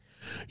me,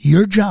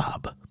 your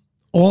job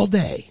all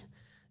day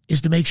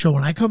is to make sure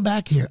when I come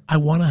back here, I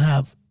want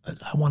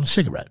a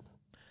cigarette.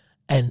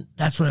 And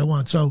that's what I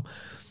want. So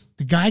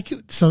the guy,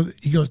 so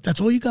he goes, that's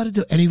all you got to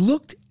do. And he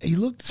looked,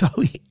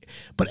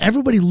 but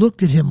everybody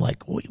looked at him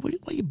like, what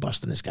are you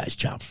busting this guy's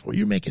chops for?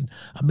 You're making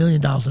 $1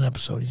 million an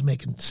episode. He's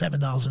making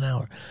 $7 an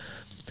hour.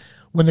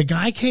 When the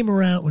guy came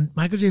around, when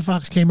Michael J.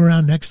 Fox came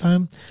around next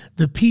time,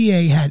 the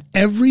PA had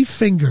every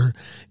finger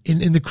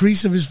in the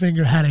crease of his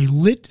finger had a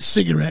lit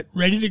cigarette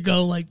ready to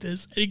go like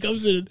this. And he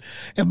goes in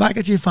and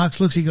Michael J. Fox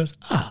looks, he goes,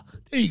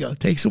 there you go.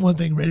 Takes the one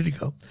thing ready to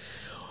go.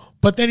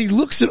 But then he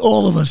looks at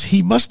all of us.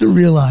 He must have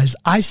realized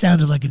I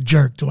sounded like a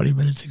jerk 20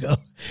 minutes ago.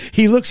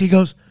 He looks, he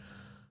goes,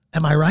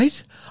 am I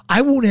right?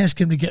 I won't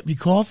ask him to get me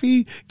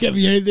coffee, get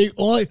me anything.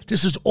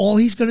 This is all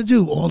he's going to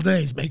do all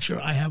day is make sure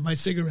I have my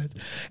cigarettes.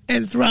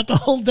 And throughout the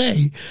whole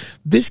day,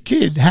 this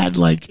kid had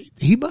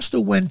he must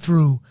have went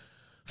through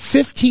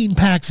 15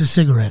 packs of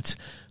cigarettes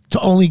to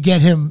only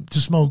get him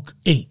to smoke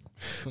 8.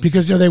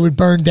 Because they would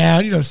burn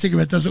down. A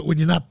cigarette doesn't when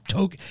you're not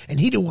toking. And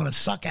he didn't want to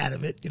suck out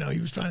of it. He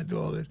was trying to do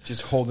all this.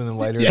 Just holding the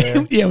lighter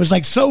there. Yeah, it was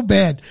like so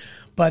bad.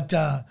 But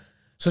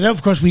so then,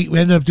 of course, we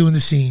ended up doing the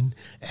scene.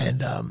 And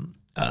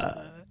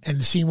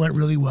the scene went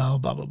really well,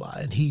 blah, blah, blah.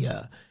 And he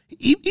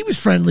was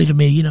friendly to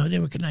me. They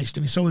were nice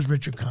to me. So was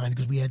Richard Kind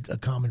because we had a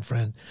common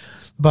friend.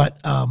 But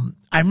I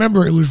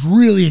remember it was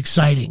really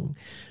exciting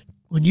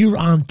when you were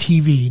on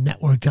TV,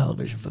 network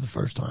television for the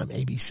first time,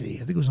 ABC. I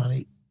think it was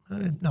on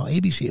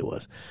ABC it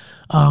was.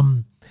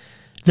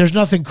 There's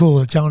nothing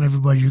cooler telling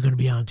everybody you're going to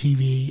be on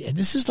TV. And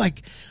this is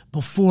like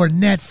before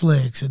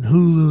Netflix and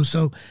Hulu.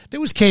 So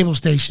there was cable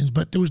stations,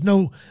 but there was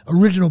no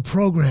original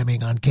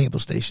programming on cable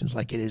stations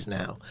like it is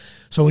now.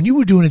 So when you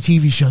were doing a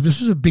TV show, this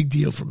was a big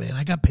deal for me. And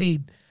I got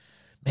paid.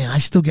 Man, I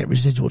still get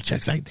residual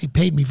checks. They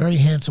paid me very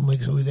handsomely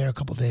because we were there a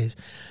couple of days.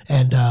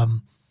 And,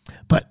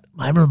 but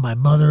I remember my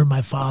mother,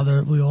 my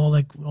father, we all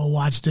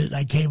watched it.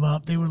 I came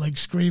up, they were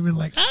screaming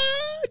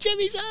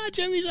Jimmy's on,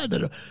 Jimmy's on.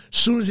 As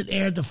soon as it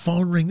aired, the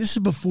phone ring. This is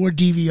before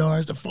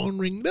DVRs. The phone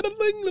ring.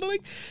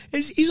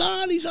 He's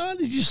on.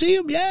 Did you see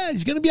him? Yeah,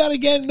 he's going to be on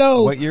again.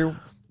 No. What year?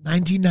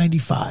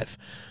 1995.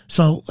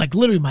 So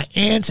literally my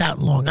aunts out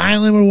in Long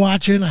Island were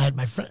watching. I had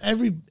my friend,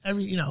 every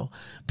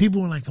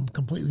people were I'm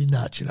completely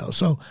nuts,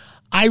 So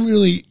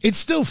it's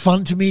still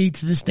fun to me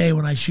to this day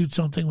when I shoot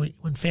something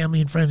when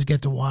family and friends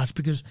get to watch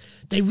because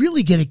they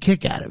really get a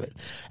kick out of it.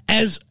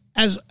 As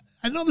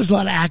I know there's a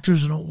lot of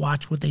actors who don't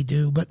watch what they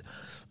do, but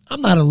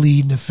I'm not a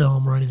lead in a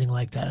film or anything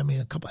like that. I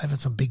mean, I've had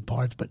some big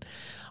parts, but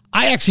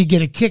I actually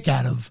get a kick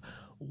out of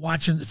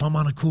watching if I'm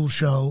on a cool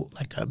show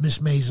like Miss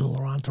Maisel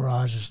or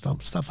Entourage or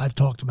stuff I've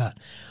talked about.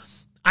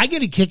 I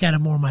get a kick out of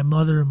more my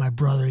mother and my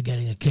brother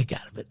getting a kick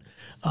out of it.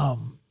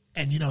 And,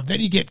 then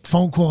you get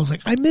phone calls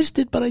like, I missed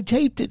it, but I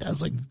taped it. I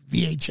was like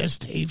VHS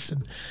tapes.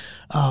 And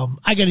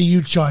I got a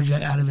huge charge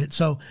out of it.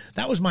 So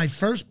that was my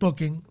first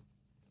booking,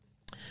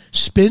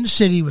 Spin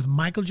City with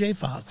Michael J.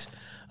 Fox.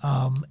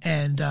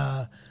 And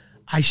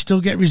I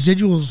still get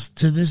residuals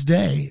to this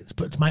day.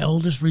 It's my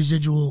oldest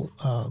residual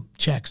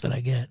checks that I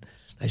get.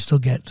 I still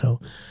get. So,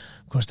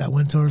 of course, that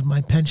went towards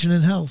my pension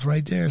and health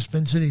right there,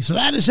 Spin City. So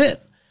that is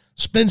it.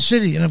 Spin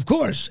City. And, of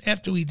course,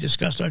 after we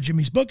discussed our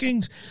Jimmy's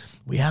bookings,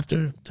 we have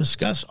to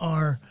discuss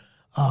our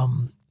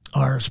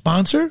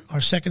sponsor,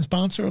 our second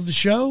sponsor of the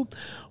show,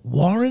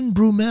 Warren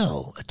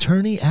Brumell,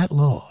 attorney at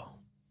law.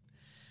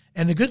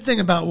 And the good thing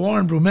about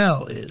Warren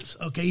Brumell is,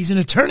 okay, he's an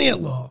attorney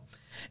at law,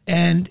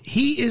 and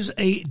he is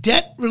a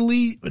debt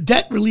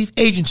relief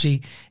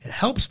agency. It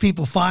helps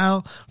people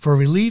file for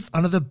relief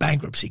under the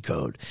bankruptcy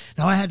code.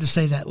 Now, I had to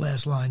say that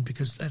last line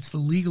because that's the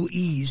legal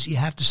ease. You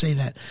have to say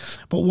that.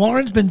 But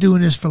Warren's been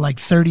doing this for like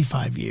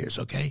 35 years,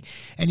 okay?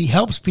 And he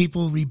helps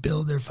people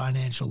rebuild their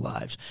financial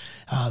lives.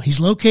 He's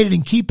located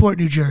in Keyport,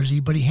 New Jersey,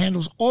 but he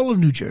handles all of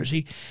New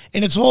Jersey.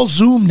 And it's all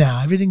Zoom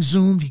now. Everything's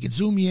Zoomed. He can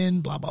Zoom you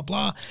in, blah, blah,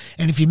 blah.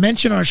 And if you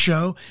mention our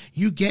show,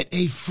 you get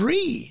a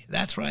free,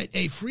 that's right,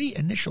 a free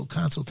initial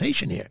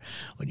consultation here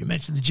when you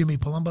mention the Jimmy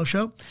Palumbo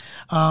Show.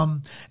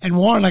 And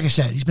Warren, like I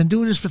said, he's been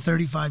doing this for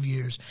 35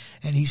 years,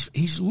 and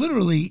he's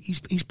literally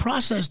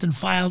processed and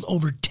filed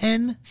over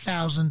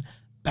 10,000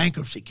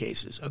 bankruptcy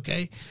cases.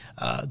 Okay,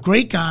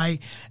 great guy,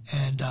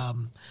 and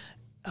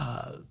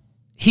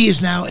he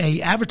is now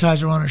a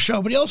advertiser on our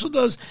show, but he also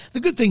does the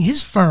good thing.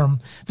 His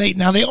firm, they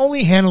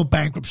only handle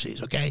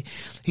bankruptcies, okay?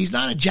 He's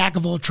not a jack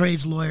of all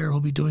trades lawyer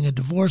who'll be doing a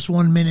divorce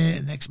 1 minute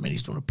and next minute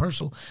he's doing a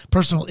personal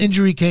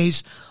injury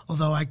case,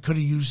 although I could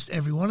have used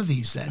every one of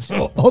these then.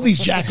 All these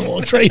jack of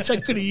all trades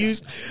I could have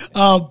used.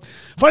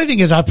 Funny thing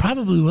is I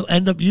probably will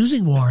end up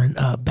using Warren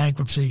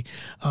bankruptcy,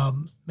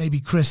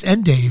 maybe Chris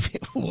and Dave.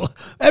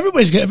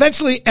 Everybody's going to,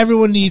 eventually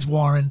everyone needs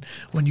Warren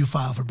when you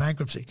file for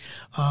bankruptcy.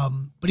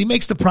 But he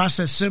makes the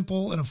process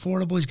simple and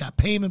affordable. He's got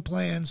payment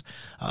plans.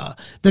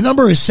 The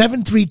number is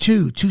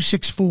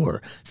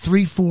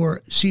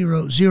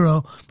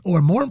 732-264-3400,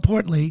 or more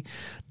importantly,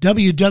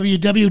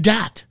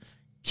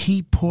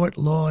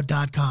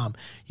 www.keyportlaw.com.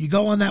 You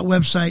go on that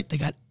website. They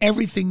got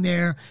everything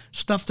there,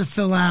 stuff to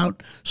fill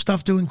out,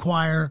 stuff to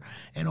inquire,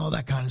 and all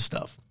that kind of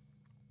stuff.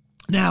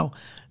 Now,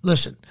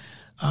 listen,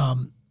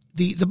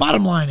 the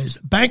bottom line is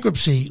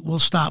bankruptcy will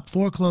stop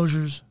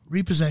foreclosures,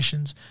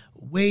 repossessions,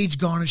 wage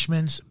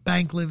garnishments,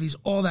 bank levies,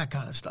 all that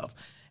kind of stuff.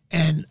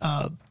 And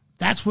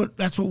that's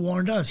what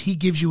Warren does. He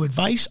gives you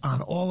advice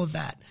on all of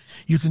that.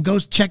 You can go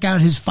check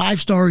out his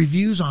 5-star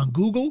reviews on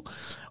Google,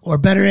 or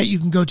better yet, you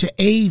can go to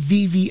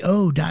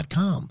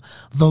avvo.com,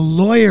 the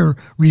lawyer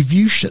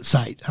review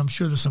site. I'm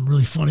sure there's some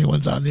really funny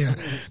ones on there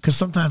because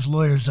sometimes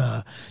lawyers,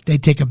 they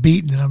take a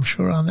beating, and I'm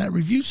sure on that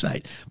review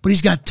site. But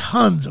he's got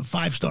tons of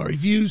 5-star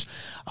reviews.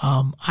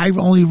 I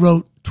only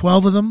wrote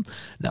 12 of them.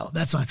 No,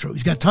 that's not true.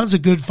 He's got tons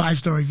of good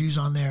 5-star reviews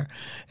on there.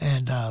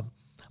 And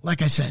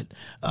like I said,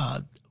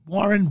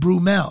 Warren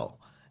Brumell,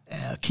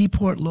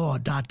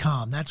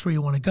 keyportlaw.com. That's where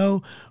you want to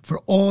go for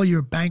all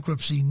your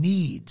bankruptcy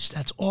needs.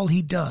 That's all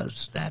he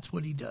does. That's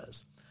what he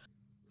does.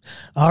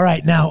 All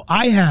right. Now,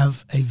 I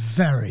have a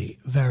very,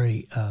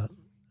 very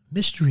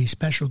mystery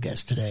special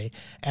guest today.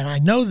 And I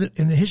know that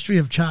in the history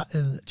of Chop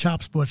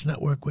Sports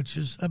Network, which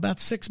is about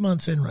 6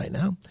 months in right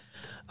now,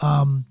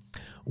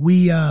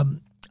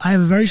 I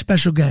have a very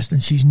special guest,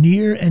 and she's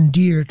near and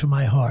dear to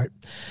my heart.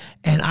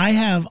 And I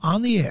have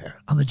on the air,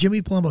 on the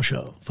Jimmy Palumbo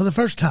Show, for the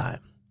first time,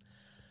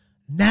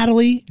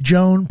 Natalie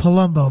Joan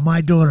Palumbo,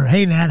 my daughter.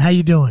 Hey, Nat, how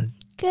you doing?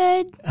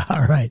 Good.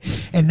 All right.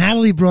 And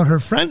Natalie brought her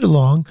friend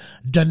along,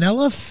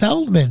 Danella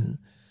Feldman.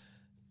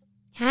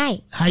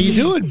 Hi. How you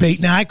doing,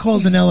 Big? Now, I call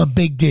Danella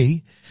Big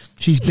D.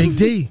 She's Big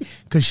D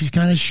because she's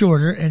kind of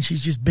shorter, and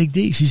she's just Big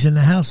D. She's in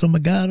the house. Oh, my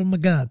God. Oh, my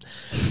God.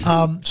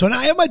 So now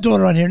I have my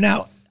daughter on here.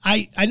 Now,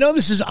 I know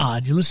this is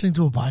odd. You're listening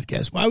to a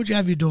podcast. Why would you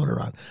have your daughter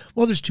on?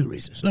 Well, there's 2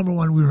 reasons. Number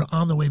one, we were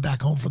on the way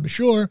back home from the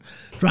shore,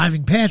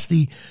 driving past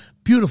the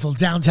beautiful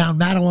downtown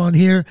Matawan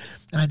here,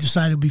 and I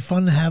decided it would be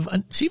fun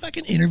to see if I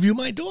can interview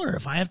my daughter,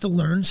 if I have to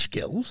learn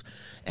skills.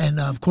 And,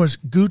 of course,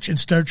 Gooch and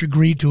Sturch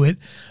agreed to it,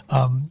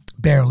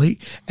 barely,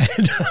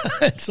 and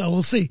so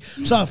we'll see.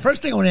 So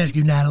first thing I want to ask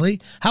you,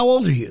 Natalie, how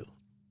old are you?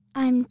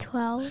 I'm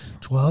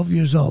 12. 12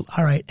 years old.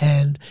 All right,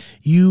 and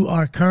you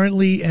are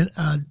currently,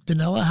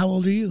 Danella, how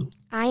old are you?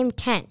 I'm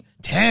 10.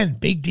 10.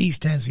 Big D's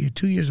 10, so you're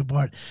 2 years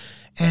apart.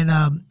 And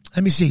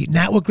let me see,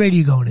 Nat, what grade are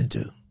you going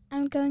into?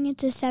 I'm going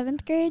into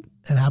 7th grade.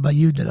 And how about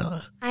you,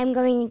 Danella? I'm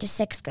going into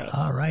 6th grade.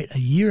 All right, a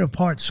year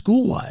apart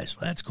school-wise.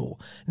 Well, that's cool.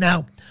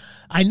 Now,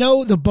 I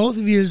know that both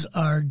of you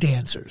are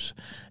dancers,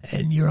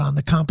 and you're on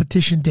the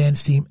competition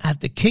dance team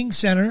at the King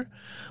Center,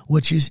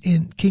 which is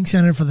in King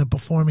Center for the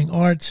Performing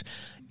Arts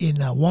in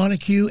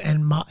Wanacue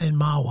and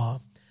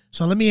Mahwah.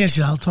 So let me ask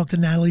you, I'll talk to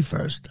Natalie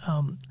first.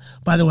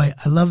 By the way,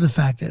 I love the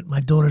fact that my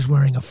daughter's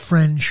wearing a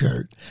friend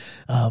shirt.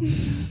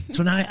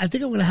 So now I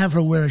think I'm going to have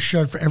her wear a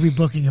shirt for every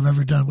booking I've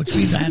ever done, which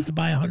means I have to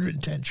buy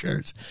 110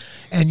 shirts.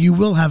 And you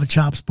will have a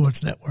Chop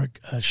Sports Network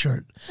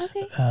shirt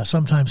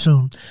sometime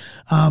soon.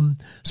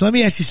 So let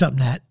me ask you something,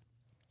 Nat.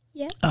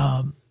 Yeah.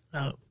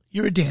 Now,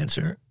 you're a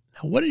dancer.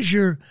 Now, what is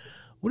your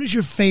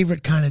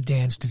favorite kind of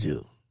dance to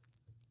do?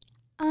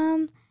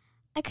 I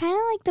kind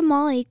of like them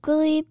all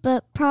equally,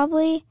 but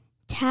probably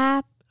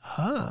tap.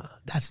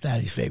 That's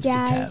Daddy's favorite.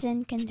 Jazz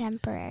and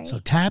contemporary. So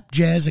tap,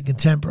 jazz, and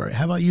contemporary.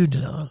 How about you,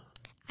 Danella?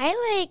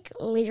 I like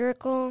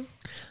lyrical.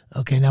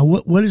 Okay, now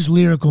what does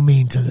lyrical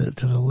mean to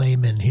the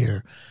layman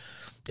here?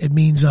 It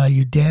means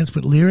you dance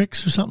with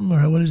lyrics or something,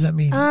 or what does that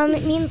mean?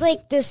 It means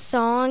like this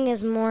song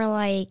is more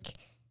like,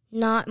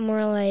 not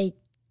more like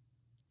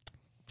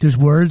There's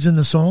words in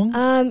the song?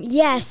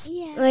 Yes.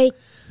 Yeah.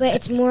 But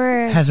it's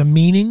more... Has a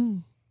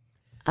meaning?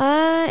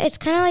 It's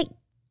kind of like...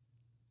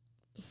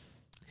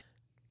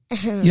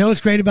 You know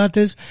what's great about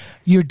this?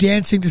 You're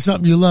dancing to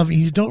something you love and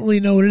you don't really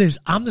know what it is.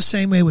 I'm the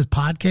same way with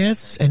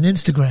podcasts and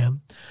Instagram.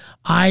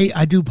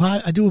 I do a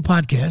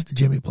podcast, the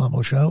Jimmy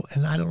Palumbo Show,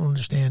 and I don't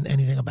understand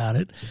anything about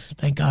it.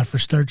 Thank God for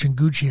Sturch and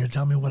Gucci here to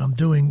tell me what I'm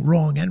doing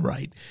wrong and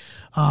right.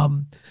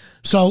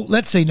 So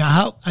let's see now.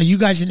 How are you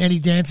guys in any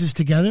dances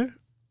together?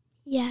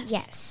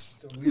 Yes.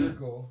 So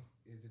lyrical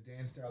is a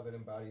dance style that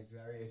embodies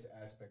various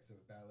aspects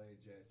of ballet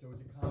jazz. So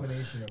it's a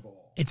combination of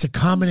all. It's a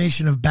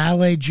combination of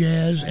ballet,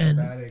 jazz, and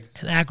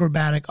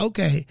acrobatic.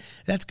 Okay,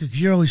 that's good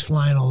because you're always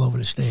flying all over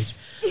the stage.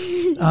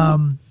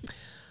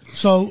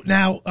 So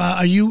now,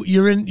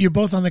 you're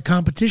both on the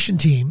competition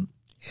team,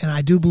 and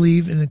I do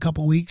believe in a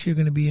couple of weeks you're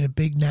going to be in a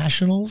big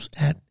nationals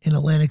in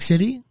Atlantic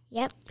City.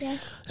 Yep.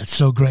 Yes. That's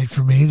so great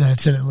for me that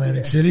it's in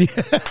Atlantic City.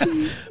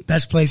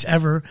 Best place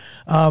ever.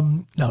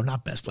 No,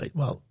 not best place.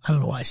 Well, I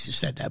don't know why I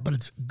said that, but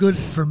it's good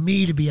for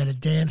me to be at a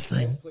dance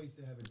thing. Best place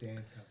to have a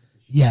dance competition.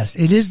 Yes,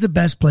 it is the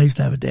best place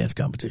to have a dance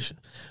competition.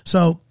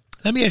 So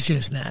let me ask you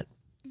this, Nat.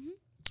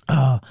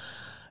 Now,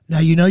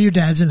 you know your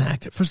dad's an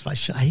actor. First of all,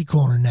 I hate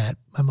calling her Nat.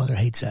 My mother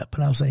hates that. But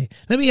I'll say,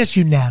 let me ask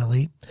you,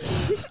 Natalie.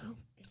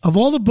 Of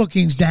all the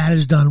bookings Dad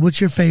has done, what's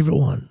your favorite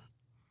one?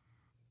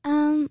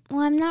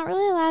 Well, I'm not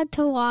really allowed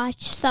to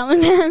watch some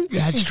of them.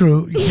 That's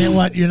true. You can't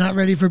watch. You're not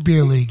ready for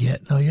beer league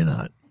yet. No, you're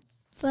not.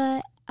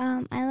 But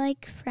I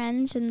like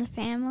Friends and the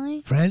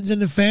Family. Friends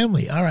and the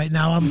Family. All right.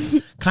 Now,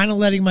 I'm kind of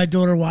letting my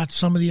daughter watch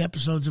some of the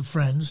episodes of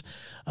Friends.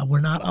 We're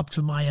not up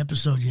to my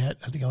episode yet.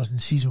 I think I was in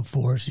season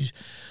 4.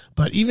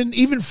 But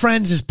even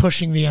Friends is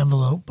pushing the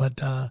envelope.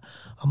 But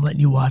I'm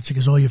letting you watch it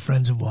because all your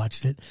friends have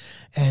watched it.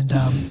 And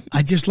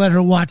I just let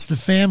her watch The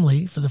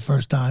Family for the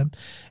first time.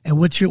 And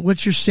what's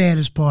your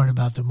saddest part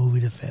about the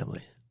movie The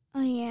Family?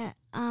 Oh, yeah.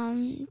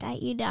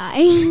 That you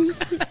die.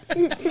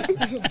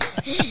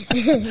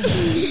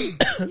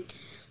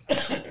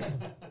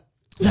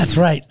 That's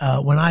right.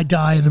 When I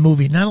die in the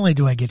movie, not only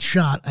do I get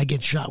shot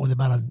with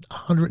about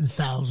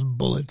 100,000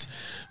 bullets,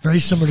 very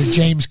similar to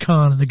James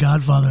Caan in The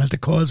Godfather at the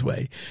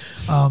Causeway.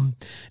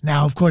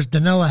 Now, of course,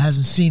 Danella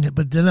hasn't seen it,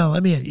 but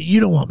Danella, you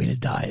don't want me to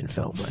die in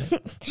film,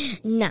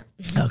 right? No.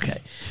 Okay.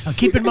 Now,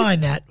 keep in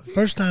mind that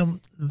first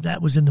time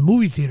that was in the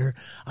movie theater,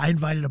 I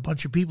invited a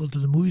bunch of people to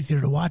the movie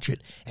theater to watch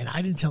it, and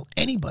I didn't tell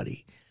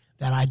anybody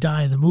that I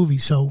die in the movie.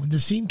 So when the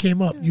scene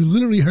came up, you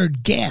literally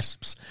heard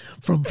gasps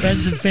from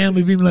friends and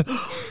family being like,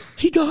 oh,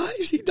 he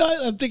dies.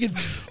 I'm thinking,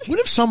 what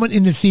if someone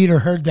in the theater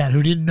heard that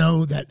who didn't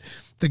know that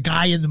the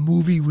guy in the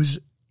movie was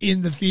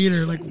in the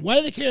theater? Like, why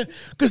do they care?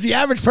 Because the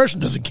average person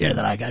doesn't care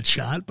that I got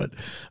shot. But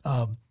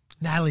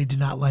Natalie did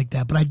not like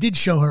that. But I did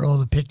show her all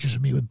the pictures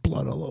of me with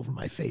blood all over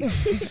my face.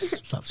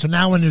 So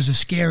now when there's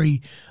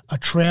a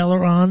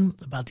trailer on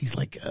about these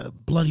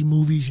bloody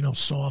movies,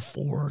 Saw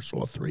 4,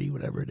 Saw 3,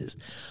 whatever it is,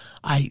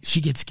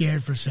 she gets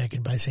scared for a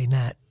second, but I say,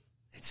 Nat,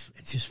 it's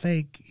just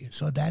fake. You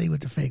saw Daddy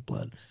with the fake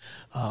blood.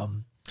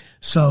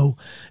 So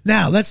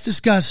now let's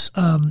discuss.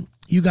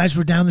 You guys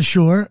were down the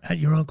shore at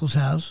your uncle's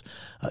house.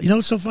 You know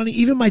what's so funny?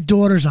 Even my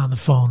daughter's on the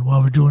phone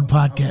while we're doing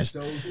podcasts.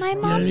 My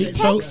mom's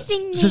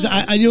texting me. Says,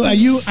 I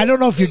don't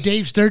know if you're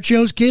Dave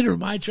Sturchio's kid or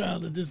my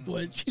child at this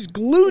point. She's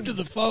glued to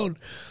the phone.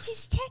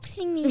 She's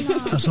texting me,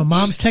 Mom. So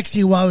Mom's texting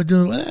you while we're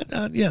doing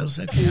yes,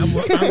 okay.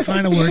 I'm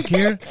trying to work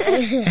here.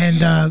 And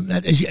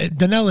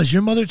Danella, is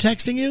your mother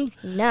texting you?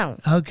 No.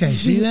 Okay,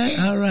 see that?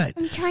 All right.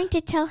 I'm trying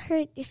to tell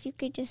her if you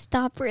could just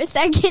stop for a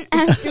second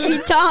after we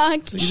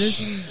talk. See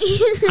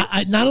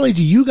this? Not only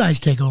do you guys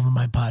take over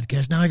my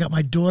podcast, now I got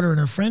my daughter and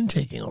her friend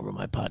taking over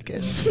my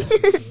podcast.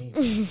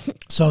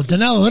 So,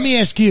 Danella, let me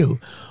ask you,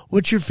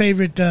 what's your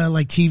favorite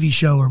TV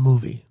show or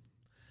movie?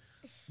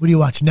 What do you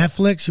watch?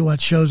 Netflix? You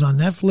watch shows on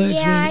Netflix?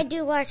 Yeah, I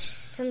do watch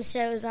some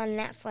shows on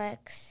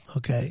Netflix.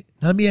 Okay.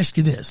 Now, let me ask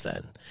you this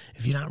then,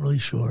 if you're not really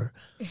sure.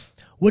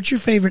 What's your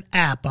favorite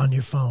app on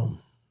your phone?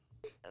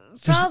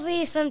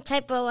 Probably some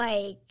type of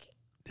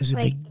Does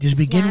it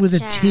begin with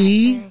a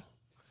T?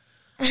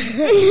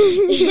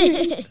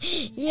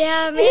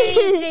 Yeah,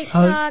 maybe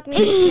TikTok,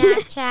 maybe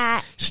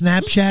Snapchat.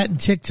 Snapchat and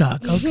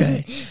TikTok.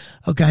 Okay.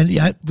 Okay.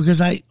 Yeah,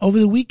 because over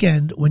the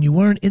weekend, when you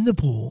weren't in the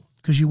pool,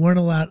 because you weren't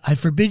allowed, I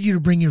forbid you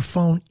to bring your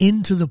phone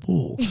into the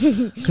pool.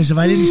 Because if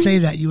I didn't say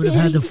that, you would have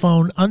had the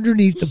phone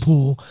underneath the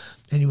pool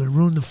and you would have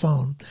ruined the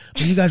phone.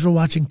 But you guys were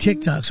watching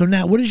TikTok. So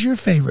now, what is your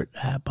favorite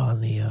app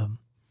on the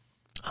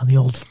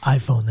old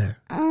iPhone there?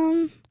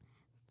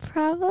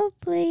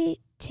 Probably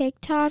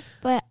TikTok,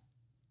 but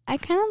I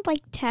kind of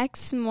like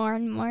text more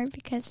and more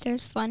because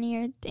there's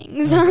funnier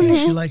things on there.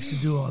 She likes to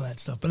do all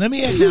that stuff. But let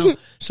me ask now,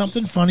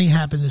 something funny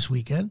happened this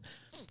weekend.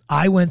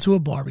 I went to a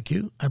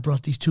barbecue. I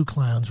brought these two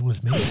clowns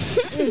with me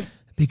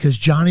because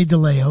Johnny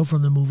DeLeo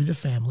from the movie The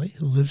Family,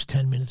 who lives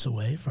 10 minutes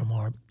away from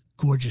our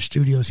gorgeous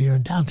studios here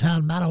in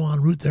downtown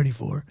Matawan, Route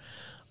 34,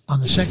 on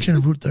the section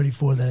of Route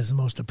 34 that is the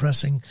most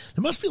depressing.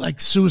 There must be like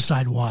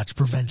suicide watch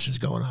preventions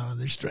going on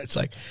this stretch.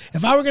 Like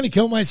if I were going to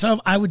kill myself,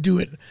 I would do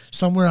it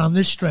somewhere on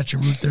this stretch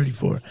of Route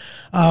 34.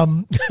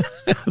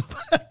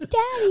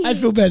 Daddy. I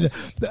feel bad.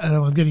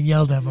 I'm getting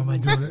yelled at by my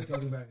daughter.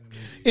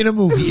 In a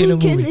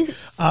movie.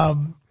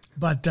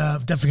 But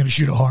definitely going to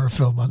shoot a horror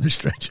film on this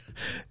stretch.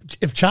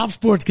 If Chop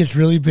Sports gets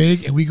really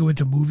big and we go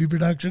into movie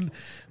production,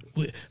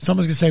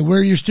 someone's going to say, where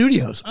are your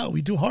studios? Oh,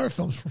 we do horror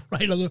films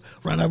right on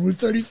Route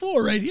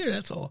 34 right here.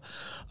 That's all.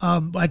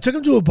 But I took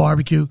him to a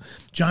barbecue.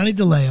 Johnny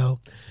DeLeo,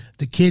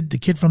 the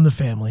kid from the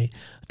family,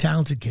 a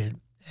talented kid.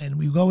 And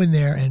we go in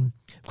there, and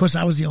of course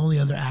I was the only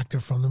other actor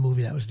from the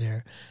movie that was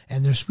there,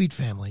 and their sweet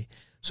family.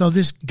 So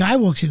this guy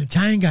walks in,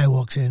 Italian guy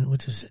walks in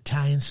with his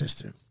Italian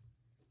sister.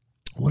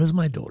 What does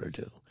my daughter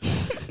do?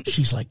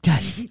 She's like,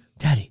 Daddy,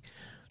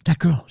 that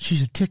girl,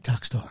 she's a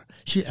TikTok star.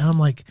 And I'm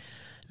like,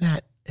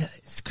 Nat,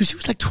 because she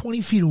was like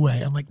 20 feet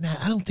away. I'm like, Nat,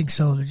 I don't think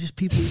so. They're just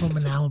people from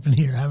Manalapan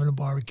here having a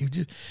barbecue.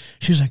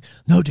 She was like,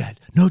 no, Dad.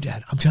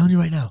 I'm telling you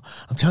right now.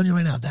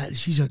 That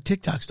she's a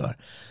TikTok star.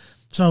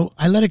 So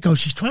I let it go.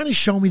 She's trying to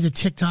show me the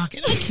TikTok,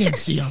 and I can't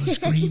see on the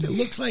screen. It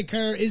looks like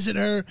her. Is it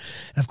her?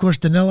 And, of course,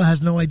 Danella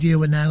has no idea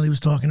what Natalie was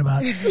talking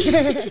about.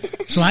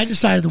 So I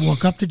decided to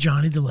walk up to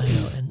Johnny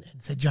DeLeo and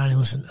say, Johnny,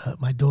 listen,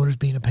 my daughter's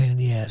being a pain in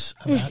the ass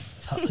about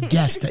a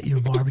guest at your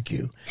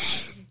barbecue.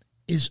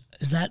 Is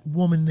that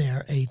woman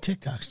there a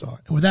TikTok star?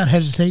 And without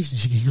hesitation,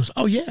 he goes,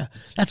 oh, yeah,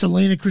 that's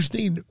Elena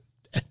Christine.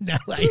 And now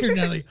I hear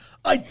Natalie,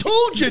 I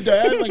told you,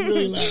 Dad, like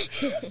really loud.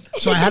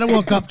 So I had to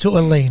walk up to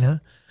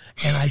Elena.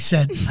 And I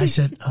said,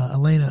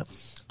 Elena,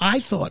 I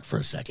thought for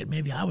a second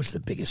maybe I was the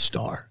biggest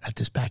star at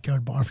this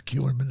backyard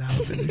barbecue in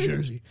Manalapan, New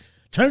Jersey.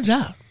 Turns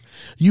out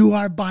you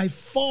are by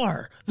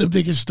far the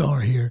biggest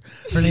star here.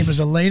 Her name is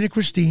Elena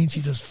Christine.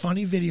 She does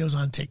funny videos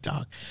on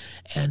TikTok.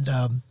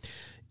 And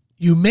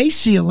you may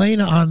see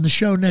Elena on the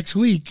show next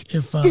week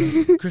if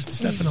Chris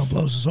DiStefano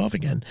blows us off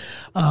again.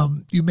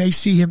 You may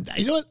see him.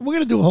 You know what? We're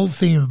going to do a whole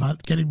theme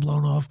about getting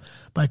blown off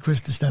by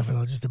Chris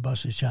DiStefano just to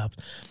bust his chops.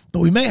 But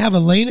we may have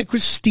Elena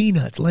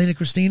Christina. It's Elena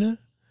Christina?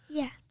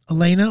 Yeah.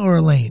 Elena or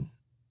Elaine?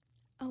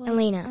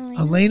 Elena.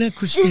 Elena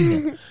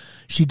Christina.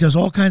 She does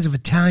all kinds of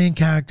Italian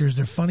characters.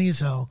 They're funny as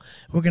hell.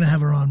 We're going to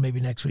have her on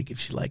maybe next week if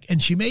she like.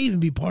 And she may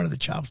even be part of the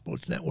Chop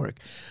Sports Network.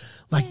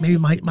 Like maybe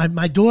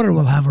my daughter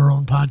will have her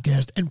own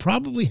podcast and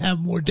probably have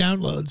more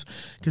downloads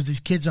because these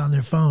kids on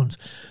their phones.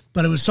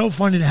 But it was so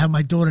funny to have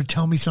my daughter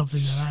tell me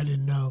something that I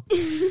didn't know.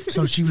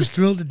 So she was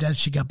thrilled to death.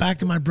 She got back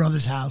to my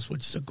brother's house,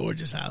 which is a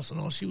gorgeous house, and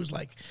all. She was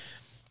like,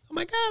 oh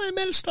my God, I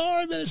met a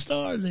star. And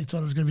they thought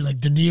it was going to be like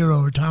De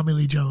Niro or Tommy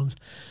Lee Jones.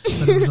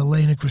 But it was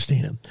Elena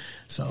Christina.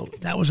 So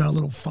that was our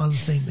little fun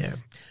thing there.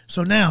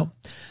 So now,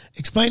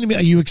 explain to me,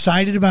 are you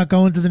excited about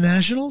going to the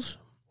Nationals?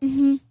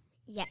 Mm-hmm.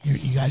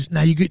 Yes. You guys,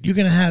 now you're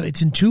going to have,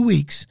 it's in 2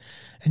 weeks,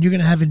 and you're going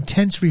to have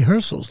intense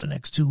rehearsals the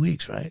next 2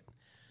 weeks, right?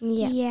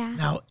 Yeah.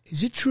 Now,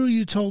 is it true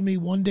you told me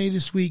one day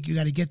this week you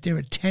got to get there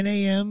at 10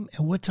 a.m.?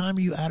 And what time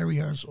are you out of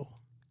rehearsal?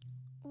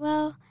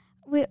 Well,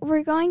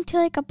 we're going to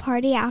like a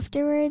party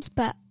afterwards,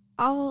 but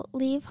I'll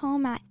leave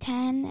home at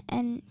 10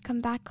 and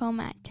come back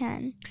home at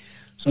 10.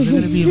 So they're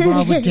going to be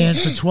involved with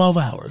dance for 12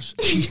 hours.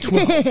 She's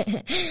 12.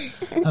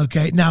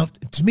 Okay. Now,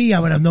 to me, I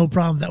would have no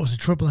problem if that was a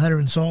triple header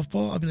in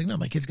softball. I'd be like, no,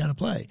 my kid's got to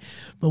play.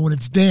 But when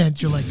it's dance,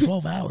 you're like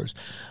 12 hours.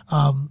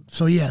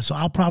 So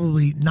I'll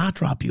probably not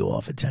drop you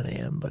off at 10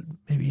 a.m., but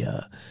maybe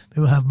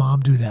we'll have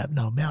Mom do that.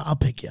 No, I'll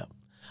pick you up.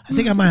 I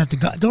think I might have to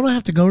go. Don't I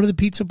have to go to the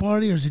pizza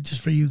party, or is it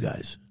just for you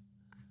guys?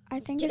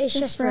 I think it's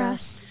just for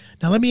us.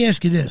 Now, let me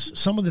ask you this.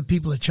 Some of the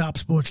people at Chop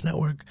Sports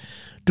Network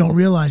don't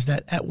realize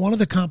that at one of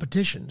the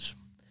competitions,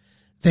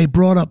 they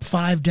brought up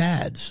 5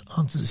 dads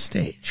onto the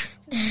stage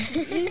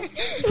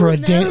for a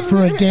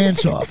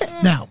dance-off.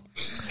 Now,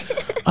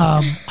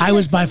 I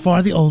was by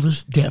far the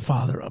oldest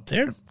father up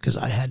there because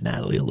I had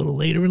Natalie a little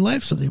later in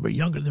life, so they were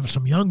younger. There were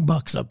some young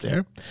bucks up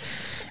there.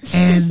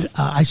 And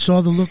I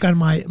saw the look on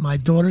my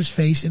daughter's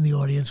face in the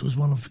audience was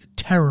one of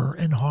terror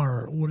and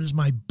horror. What is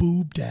my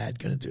boob dad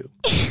going to do?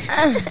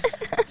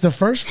 The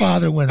first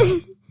father went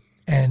up,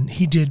 and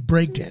he did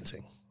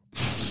breakdancing.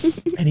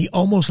 And he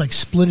almost like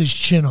split his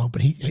chin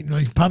open.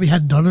 He probably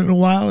hadn't done it in a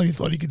while, and he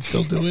thought he could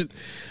still do it.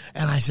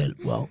 And I said,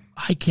 well,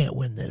 I can't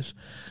win this.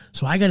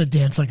 So I got to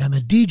dance like I'm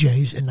at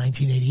DJ's in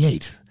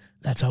 1988.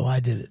 That's how I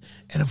did it.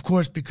 And, of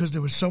course, because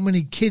there were so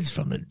many kids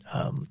from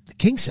the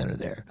King Center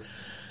there,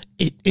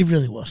 it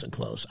really wasn't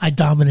close. I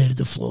dominated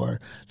the floor.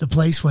 The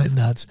place went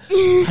nuts.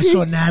 I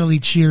saw Natalie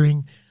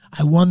cheering.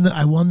 I won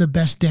the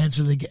best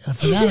dancer.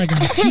 For that, I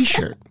got a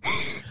T-shirt.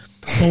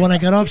 But when I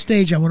got off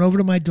stage, I went over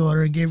to my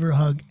daughter and gave her a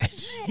hug.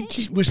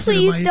 She whispered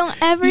Please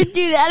don't ever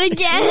do that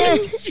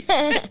again.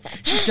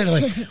 she said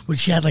like when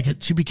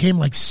she became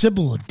like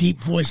Sybil, a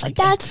deep voice like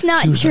that's that.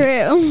 Not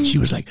true. She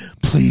was like,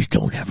 please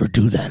don't ever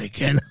do that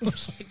again. I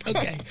was like,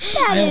 okay.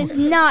 That is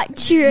not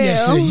true.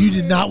 Yes, so you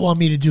did not want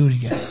me to do it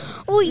again.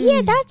 Well,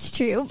 yeah, that's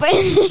true. But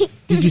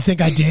did you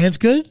think I danced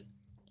good?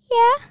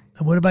 Yeah.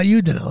 And what about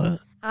you, Danella?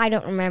 I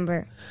don't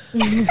remember.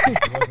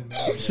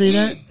 See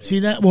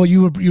that? Well,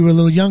 you were a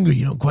little younger.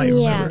 You don't quite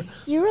remember.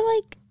 You were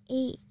like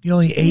 8. You're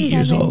only 8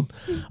 years old.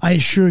 I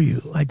assure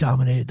you, I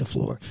dominated the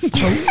floor.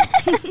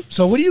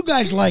 So what do you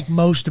guys like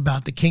most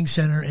about the King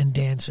Center and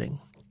dancing?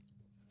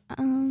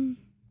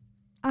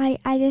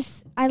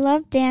 I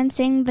love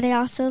dancing, but I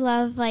also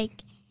love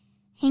like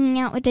hanging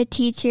out with the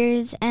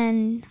teachers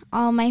and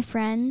all my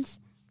friends.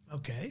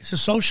 Okay, it's a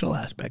social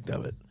aspect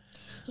of it.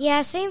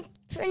 Yeah,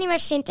 pretty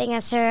much same thing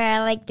as her. I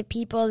like the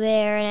people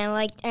there, and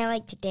I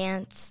like to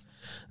dance.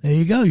 There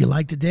you go. You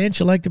like to dance,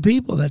 you like the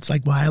people. That's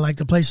like why I like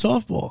to play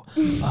softball.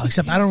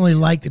 Except I don't really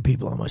like the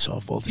people on my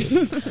softball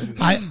team.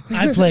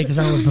 I play because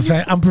I'm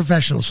a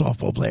professional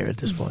softball player at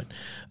this point.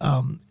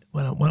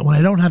 When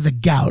I don't have the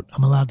gout,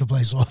 I'm allowed to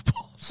play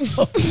softball.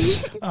 So,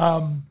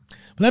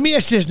 let me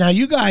ask you this. Now,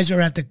 you guys are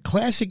at the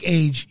classic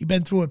age. You've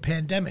been through a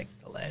pandemic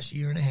the last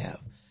year and a half.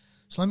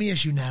 So let me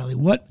ask you, Natalie,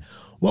 what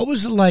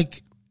was it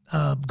like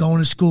going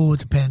to school with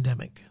the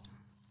pandemic?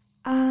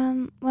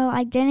 Well,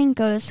 I didn't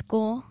go to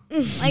school.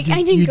 I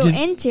didn't go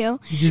into.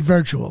 You did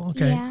virtual,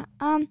 okay. Yeah.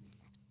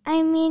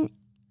 I mean,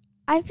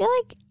 I feel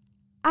like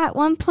at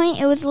one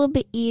point it was a little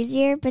bit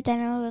easier, but then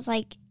it was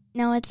like,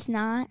 no, it's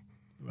not.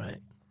 Right.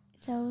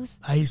 So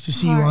I used to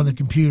see you on the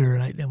computer,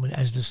 and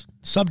as the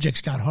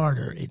subjects got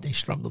harder, they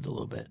struggled a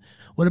little bit.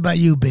 What about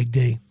you, Big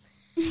D?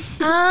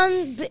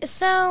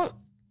 So,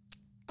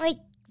 like,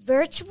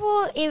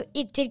 virtual,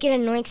 it did get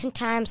annoying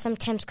sometimes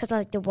because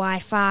like the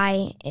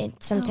Wi-Fi,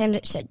 sometimes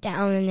it shut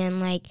down, and then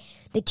like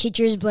the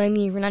teachers blame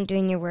you for not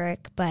doing your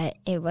work, but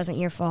it wasn't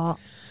your fault.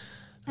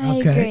 I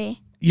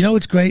agree. You know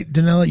what's great,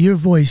 Danella? Your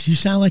voice, you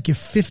sound like you're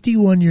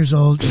 51 years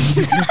old. And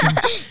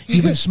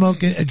you've been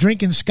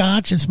drinking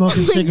scotch and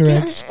smoking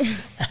cigarettes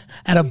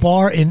at a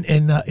bar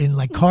in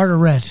like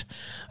Carteret.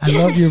 I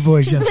love your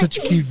voice. You have such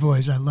a cute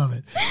voice. I love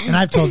it. And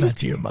I've told that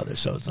to your mother,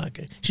 so it's not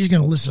good. She's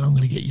going to listen. I'm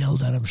going to get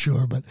yelled at, I'm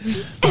sure. But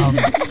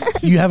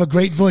you have a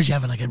great voice. You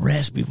have like a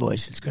raspy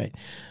voice. It's great.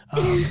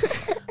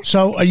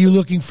 So are you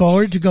looking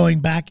forward to going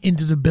back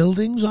into the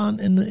buildings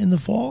in the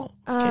fall?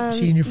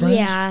 Seeing your friends?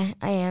 Yeah,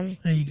 I am.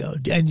 There you go.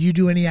 And you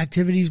do any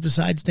activities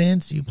besides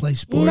dance? Do you play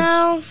sports?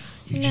 No.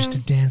 You're just a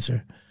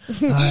dancer.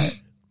 All right.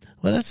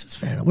 Well, that's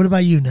fair enough. What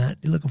about you, Nat?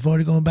 You looking forward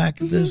to going back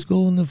to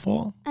school in the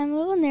fall? I'm a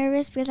little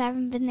nervous because I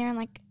haven't been there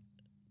in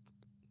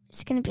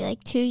it's going to be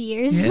like 2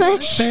 years. Yeah,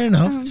 it's fair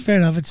enough. It's fair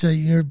enough.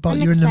 You're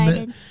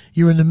excited.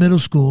 You're in the middle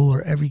school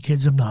where every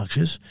kid's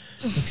obnoxious,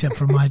 except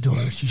for my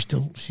daughter. She's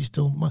still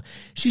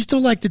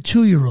like the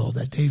 2-year-old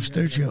that Dave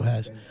Sturcio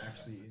has.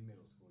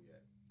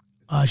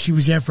 She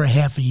was there for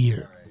half a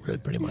year, really,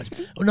 pretty much.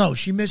 Oh no,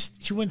 she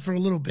went for a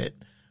little bit.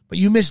 But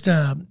you missed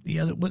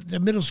the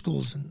middle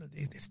schools, and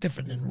it's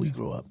different than we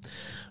grew up.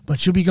 But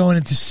she'll be going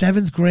into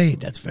 7th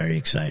grade. That's very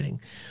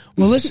exciting.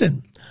 Well,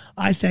 listen,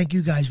 I thank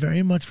you guys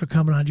very much for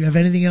coming on. Do you have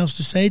anything else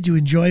to say? Do you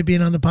enjoy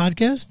being on the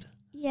podcast?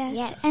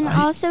 Yes. And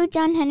also,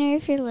 John Henry,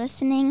 if you're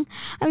listening,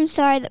 I'm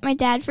sorry that my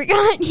dad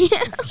forgot you.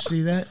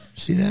 See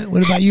that?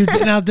 What about you?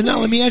 Now,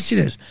 Danilo, let me ask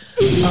you this.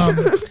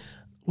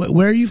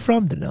 Where are you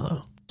from,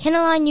 Danilo?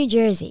 Kenneline, New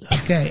Jersey.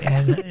 Okay,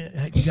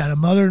 and you got a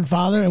mother and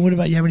father, and what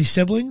about you? Have any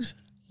siblings?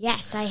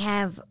 Yes, I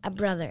have a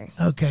brother.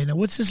 Okay, now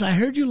what's this? I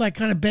heard you like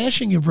kind of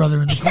bashing your brother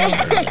in the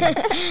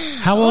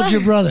car. How old's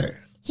your brother?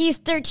 He's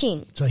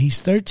 13. So he's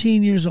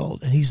 13 years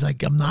old, and he's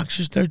like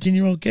obnoxious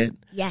 13-year-old kid?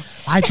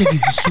 Yes. I think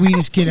he's the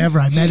sweetest kid ever.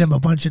 I met him a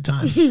bunch of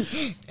times.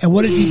 And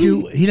what does he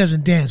do? He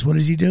doesn't dance. What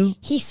does he do?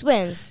 He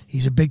swims.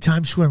 He's a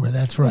big-time swimmer.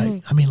 That's right.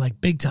 Mm-hmm. I mean, like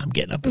big-time,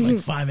 getting up at like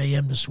 5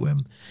 a.m. to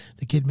swim.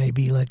 The kid may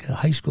be like a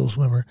high school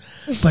swimmer.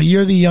 But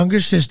you're the younger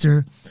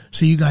sister,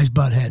 so you guys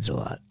butt heads a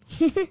lot.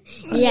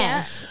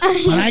 Yes.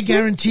 But I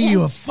guarantee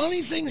you a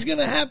funny thing's going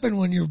to happen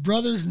when your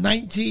brother's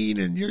 19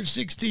 and you're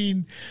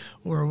 16,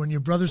 or when your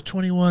brother's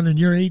 21 and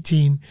you're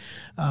 18.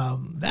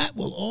 That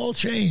will all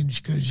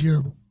change because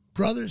your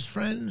brother's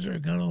friends are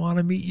going to want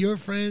to meet your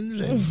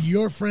friends, and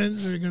your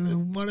friends are going to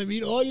want to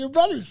meet all your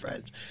brother's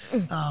friends.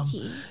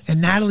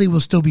 And Natalie will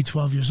still be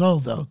 12 years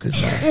old, though,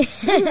 because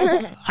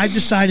I've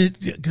decided,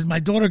 because my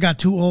daughter got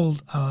too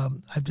old,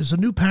 there's a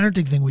new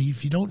parenting thing where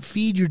if you don't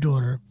feed your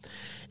daughter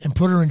and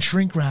put her in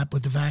shrink wrap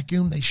with the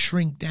vacuum, they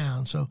shrink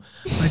down. So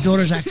my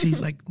daughter's actually,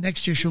 like,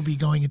 next year she'll be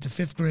going into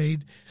 5th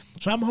grade.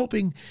 So I'm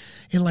hoping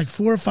in like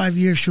 4 or 5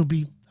 years she'll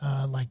be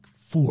like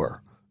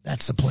 4.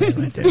 That's the plan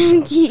right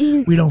there.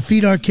 So we don't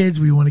feed our kids.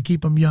 We want to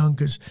keep them young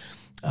because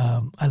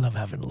I love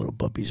having the little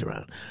puppies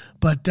around.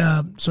 But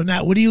so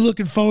now, what are you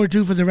looking forward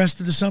to for the rest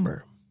of the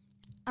summer?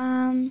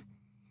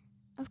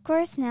 Of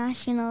course,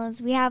 nationals.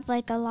 We have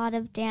like a lot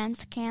of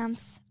dance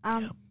camps.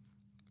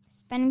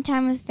 Spending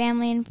time with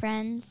family and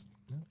friends.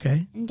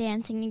 Okay. And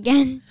dancing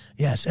again.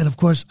 Yes, and of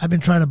course, I've been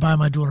trying to buy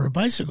my daughter a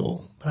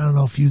bicycle, but I don't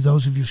know if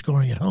those of you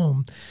scoring at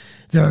home,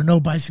 there are no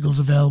bicycles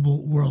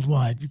available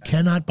worldwide. You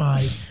cannot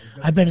buy.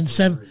 I've been in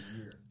 7.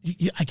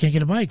 I can't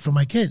get a bike for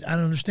my kid. I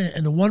don't understand.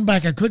 And the one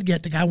bike I could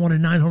get, the guy wanted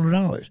 $900.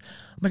 I'm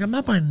like, I'm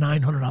not buying a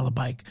 $900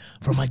 bike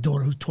for my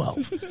daughter who's 12.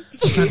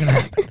 It's not going to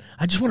happen.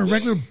 I just want a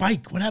regular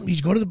bike. What happened?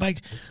 You go to the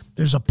bike.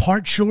 There's a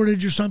part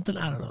shortage or something.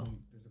 I don't know.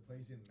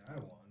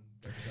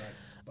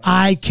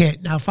 I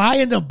can't. Now, if I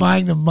end up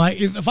buying the bike,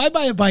 if I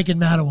buy a bike in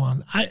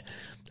Mattawan,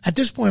 at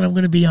this point I'm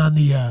going to be on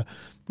the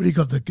what do you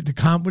call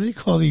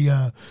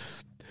it?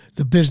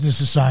 The business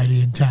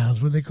society in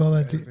towns? What do they call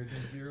that?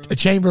 The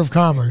Chamber of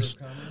Commerce.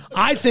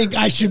 I think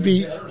I should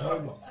be.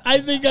 I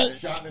think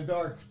Shot in the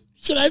dark.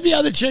 Should I be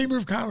on the Chamber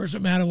of Commerce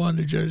of Mattawan,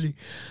 New Jersey?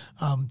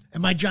 And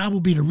my job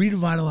will be to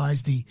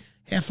revitalize the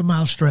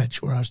half-a-mile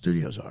stretch where our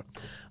studios are.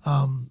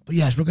 But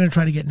yes, we're going to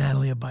try to get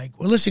Natalie a bike.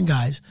 Well, listen,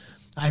 guys,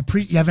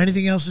 you have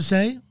anything else to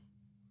say?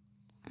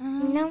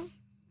 No.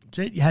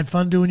 You had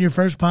fun doing your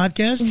first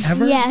podcast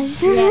ever?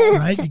 Yes.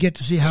 Right? You get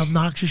to see how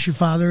obnoxious your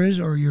father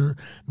is or your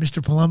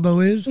Mr.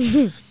 Palumbo is.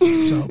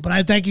 But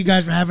I thank you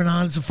guys for having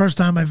on. It's the first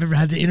time I've ever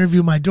had to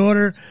interview my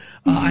daughter.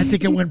 I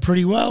think it went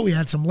pretty well. We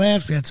had some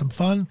laughs. We had some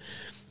fun.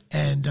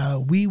 And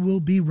we will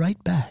be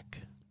right back.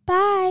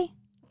 Bye.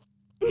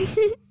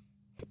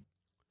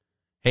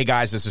 Hey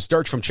guys, this is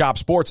Sturch from Chop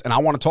Sports, and I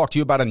want to talk to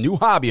you about a new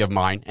hobby of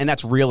mine, and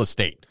that's real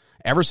estate.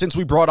 Ever since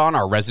we brought on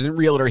our resident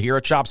realtor here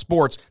at Chop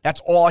Sports,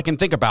 that's all I can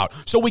think about.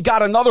 So we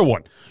got another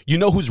one. You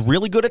know who's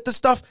really good at this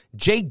stuff?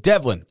 Jay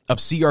Devlin of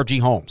CRG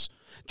Homes.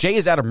 Jay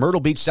is out of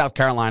Myrtle Beach, South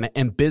Carolina,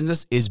 and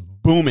business is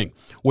booming.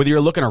 Whether you're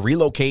looking to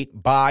relocate,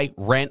 buy,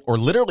 rent, or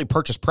literally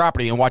purchase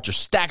property and watch your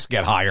stacks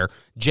get higher,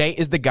 Jay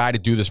is the guy to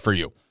do this for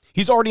you.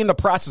 He's already in the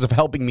process of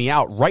helping me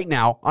out right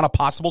now on a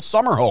possible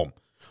summer home.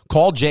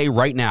 Call Jay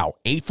right now,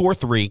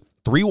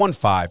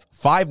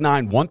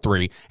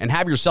 843-315-5913, and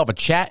have yourself a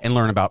chat and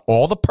learn about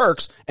all the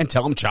perks and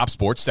tell him Chop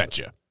Sports sent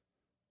you.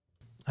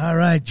 All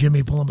right,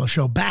 Jimmy Palumbo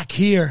Show back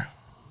here.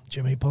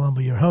 Jimmy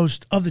Palumbo, your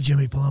host of the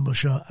Jimmy Palumbo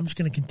Show. I'm just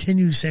going to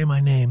continue to say my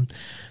name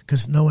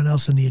because no one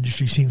else in the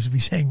industry seems to be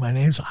saying my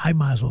name, so I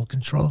might as well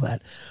control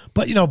that.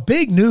 But,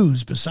 big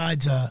news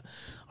besides our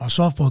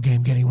softball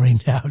game getting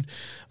rained out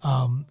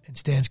and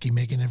Stansky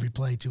making every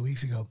play 2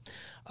 weeks ago.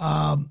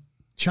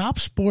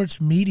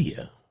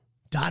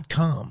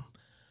 ChopSportsMedia.com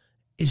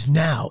is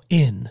now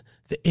in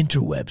the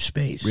interweb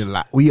space.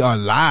 We are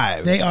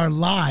live. They are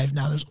live.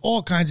 Now, there's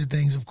all kinds of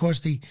things. Of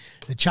course, the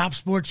Chop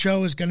Sports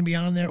Show is going to be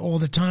on there all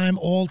the time,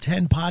 all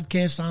 10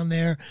 podcasts on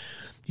there.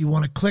 You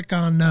want to click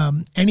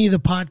on any of the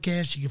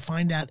podcasts, you can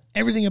find out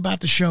everything about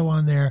the show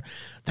on there.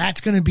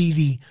 That's going to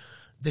be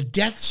the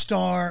Death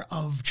Star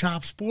of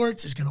Chop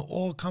Sports is going to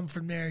all come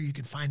from there. You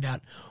can find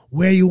out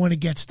where you want to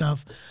get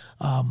stuff,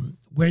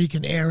 where you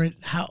can air it,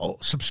 how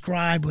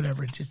subscribe,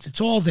 whatever. It's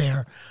all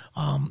there,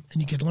 and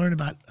you can learn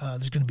about.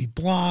 There's going to be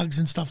blogs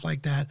and stuff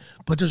like that,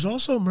 but there's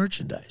also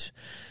merchandise.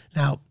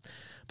 Now,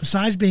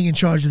 besides being in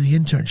charge of the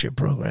internship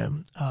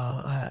program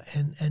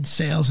and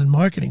sales and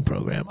marketing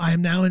program, I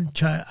am now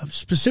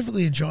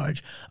specifically in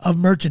charge of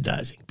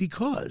merchandising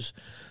because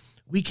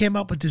we came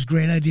up with this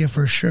great idea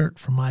for a shirt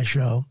for my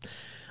show.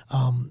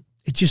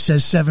 It just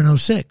says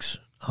 706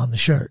 on the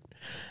shirt,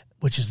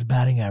 which is the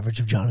batting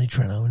average of Johnny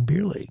Treno in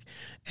Beer League.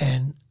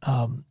 And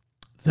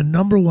the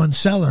number one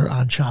seller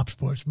on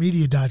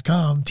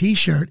ChopSportsMedia.com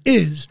T-shirt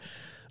is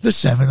the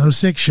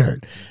 706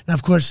 shirt. Now,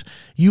 of course,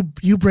 you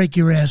break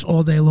your ass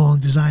all day long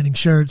designing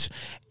shirts,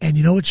 and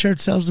you know what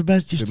shirt sells the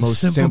best? Just The a most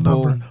simple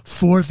simple number,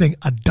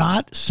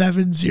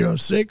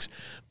 706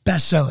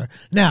 bestseller.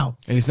 Now,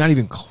 and it's not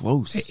even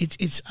close.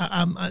 it's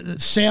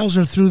sales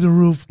are through the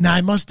roof.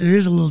 Now,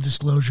 here's a little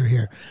disclosure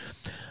here.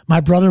 My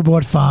brother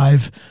bought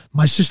 5,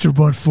 my sister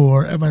bought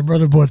 4, and my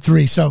brother bought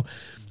 3. So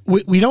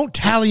we don't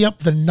tally up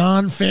the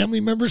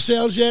non-family member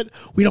sales yet.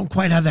 We don't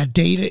quite have that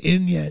data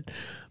in yet,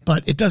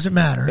 but it doesn't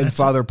matter. And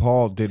Father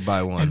Paul did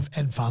buy one.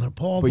 And Father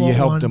Paul but bought you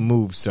helped one. him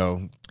move,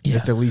 so Yeah.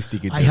 that's the least he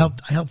could do. I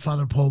helped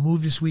Father Paul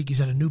move this week.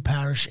 He's at a new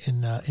parish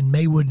in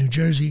Maywood, New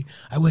Jersey.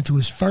 I went to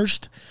his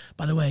first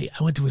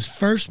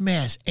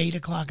mass,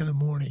 8:00 in the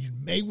morning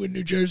in Maywood,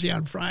 New Jersey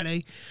on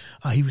Friday.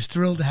 He was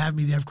thrilled to have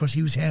me there. Of course,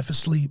 he was half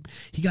asleep.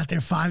 He got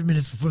there 5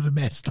 minutes before the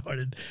mass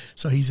started,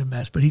 so he's a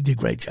mess, but he did a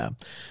great job.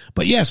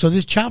 But yeah, so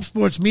this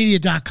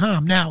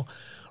ChopSportsMedia.com. Now,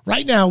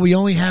 right now, we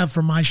only have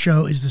for my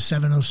show is the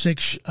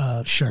 706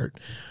 shirt,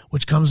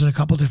 which comes in a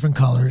couple different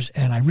colors,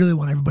 and I really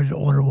want everybody to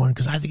order one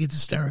because I think it's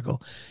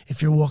hysterical.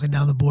 If you're walking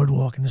down the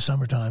boardwalk in the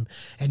summertime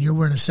and you're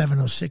wearing a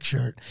 706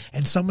 shirt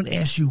and someone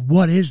asks you,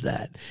 what is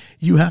that?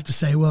 You have to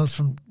say, well, it's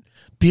from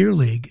Beer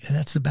League, and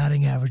that's the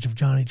batting average of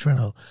Johnny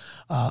Treno.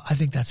 I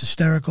think that's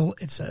hysterical.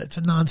 It's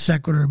a non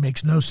sequitur. It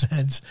makes no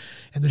sense.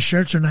 And the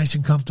shirts are nice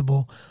and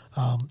comfortable.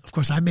 Of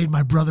course, I made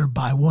my brother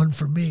buy one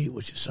for me,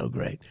 which is so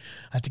great.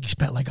 I think he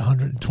spent like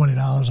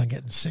 $120 on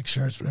getting 6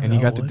 shirts. And he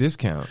got the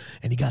discount.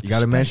 And he got. You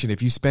got to mention,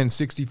 if you spend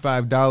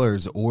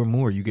 $65 or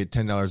more, you get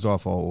 $10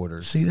 off all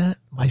orders. See that?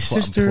 My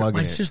sister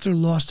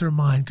lost her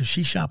mind because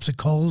she shops at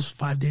Kohl's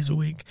 5 days a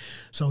week.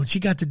 So when she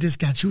got the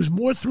discount, she was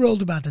more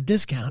thrilled about the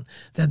discount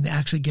than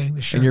actually getting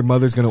the shirt. And your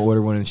mother's going to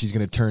order one, and she's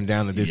going to turn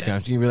down the discount. Yeah.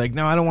 She's going to be like,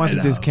 no, I don't want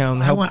the discount.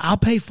 I'll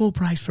pay full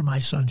price for my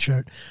son's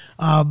shirt.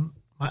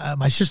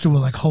 My sister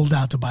will like hold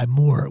out to buy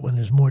more when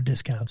there's more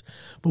discounts.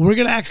 But we're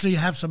going to actually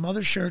have some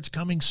other shirts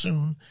coming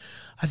soon.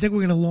 I think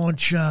we're going to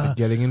launch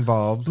Getting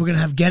Involved. We're going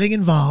to have Getting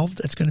Involved.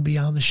 That's going to be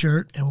on the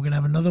shirt, and we're going to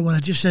have another one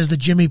that just says the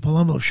Jimmy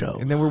Palumbo Show.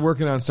 And then we're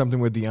working on something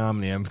with the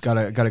Omni. I'm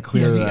gotta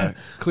clear it up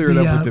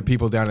with the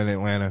people down in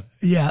Atlanta.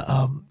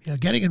 Yeah,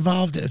 Getting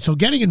Involved. So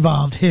Getting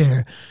Involved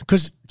here,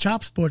 because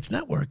Chop Sports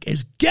Network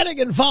is getting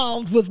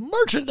involved with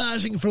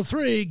merchandising for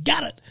free.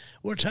 Got it.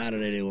 We're tied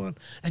at 81.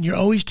 And you're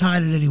always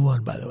tied at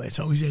 81, by the way. It's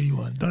always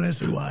 81. Don't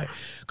ask me why.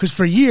 Because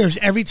for years,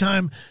 every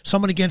time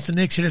someone against the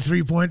Knicks hit a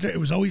three-pointer, it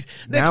was always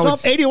Knicks up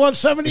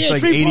 81-78. It's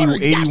like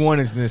 81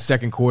 is in the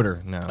second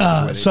quarter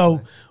now. So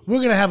we're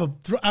going to have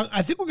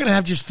I think we're going to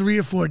have just 3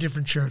 or 4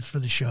 different shirts for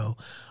the show.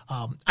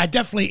 I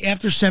definitely,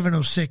 after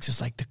 706, it's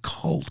like the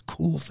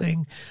cool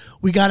thing.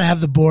 We got to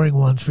have the boring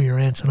ones for your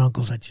aunts and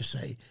uncles, I just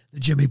say. The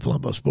Jimmy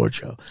Palumbo Sports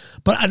Show.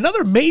 But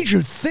another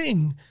major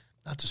thing,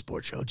 not the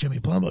sports show, Jimmy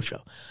Palumbo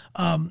Show.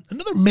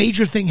 Another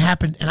major thing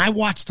happened, and I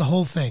watched the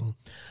whole thing.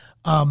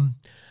 And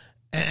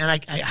I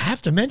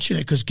have to mention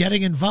it because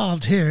Getting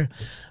Involved here,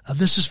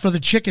 this is for the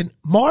chicken.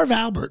 Marv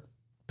Albert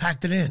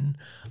packed it in.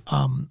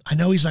 I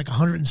know he's like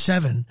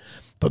 107,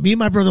 but me and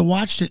my brother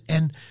watched it,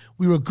 and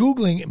we were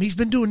Googling him. He's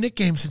been doing Knick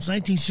games since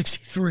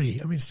 1963.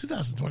 I mean, it's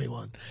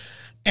 2021.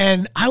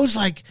 And I was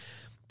like,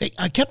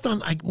 I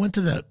went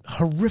to the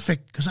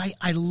horrific, because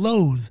I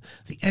loathe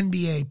the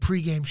NBA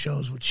pregame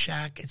shows with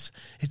Shaq. It's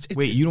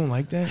Wait, you don't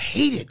like that? I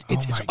hate it.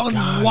 It's my God.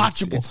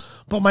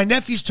 unwatchable. But my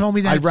nephews told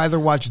me that I'd rather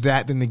watch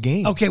that than the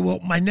game. Okay,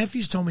 well, my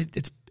nephews told me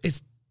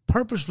it's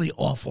purposely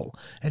awful,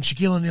 and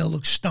Shaquille O'Neal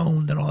looks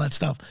stoned and all that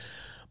stuff.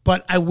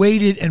 But I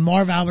waited, and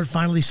Marv Albert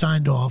finally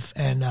signed off,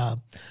 and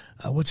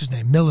what's his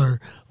name?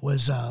 Miller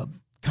was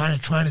kind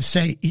of trying to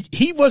say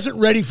he wasn't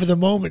ready for the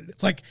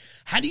moment. Like,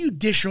 how do you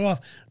dish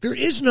off?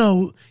 He's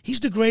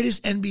the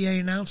greatest NBA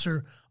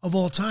announcer of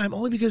all time,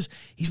 only because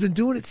he's been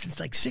doing it since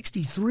like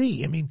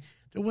 63. I mean,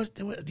 there was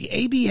the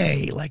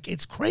ABA, like,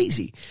 it's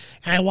crazy.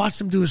 And I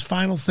watched him do his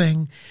final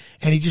thing,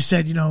 and he just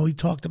said, he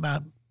talked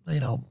about,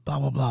 blah,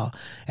 blah, blah.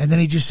 And then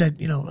he just said,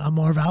 I'm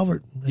Marv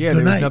Albert. Yeah,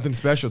 there was nothing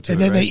special to it.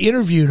 And then right? they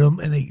interviewed him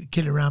and they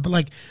kidded around. But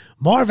like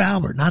Marv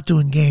Albert not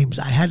doing games,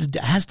 I had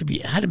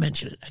to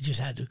mention it. I just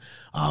had to.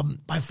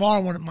 By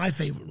far one of my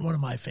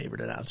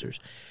favorite announcers.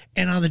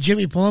 And on the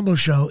Jimmy Palumbo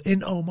Show,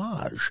 in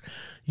homage,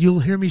 you'll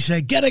hear me say,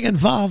 Getting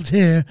Involved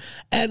here,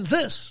 and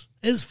this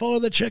is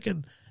for the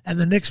chicken. And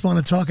the Knicks want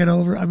to talk it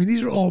over. I mean,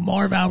 these are all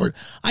Marv Albert.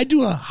 I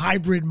do a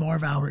hybrid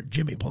Marv Albert,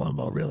 Jimmy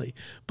Palumbo, really.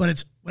 But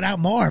it's without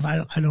Marv,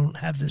 I don't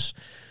have this.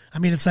 I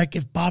mean, it's like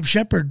if Bob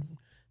Shepard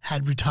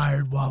had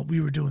retired while we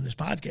were doing this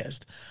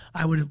podcast,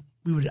 I would have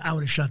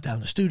shut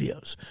down the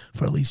studios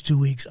for at least 2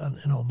 weeks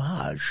in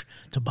homage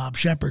to Bob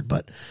Shepard.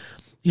 But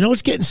you know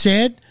what's getting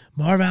sad?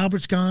 Marv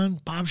Albert's gone.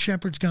 Bob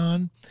Shepard's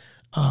gone.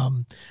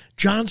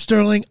 John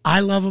Sterling, I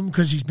love him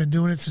because he's been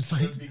doing it since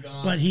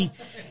but he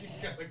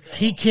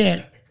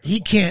can't. He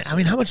can't. I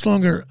mean, how much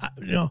longer?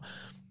 How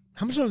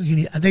much longer can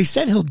he? They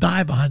said he'll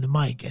die behind the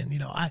mic, and he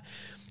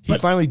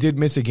finally did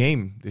miss a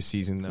game this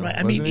season, though. Right.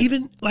 I mean,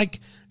 even like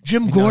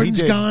Jim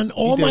Gordon's gone.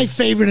 All my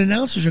favorite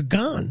announcers are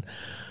gone.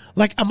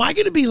 Like, am I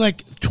going to be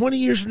like 20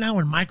 years from now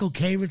when Michael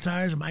Kay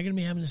retires? Am I going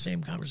to be having the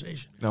same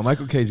conversation? No,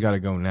 Michael Kay's got to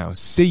go now.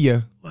 See ya.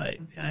 Right.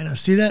 I know.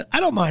 See that? I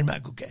don't mind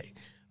Michael Kay.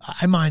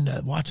 I mind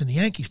watching the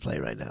Yankees play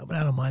right now, but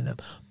I don't mind them.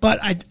 But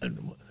I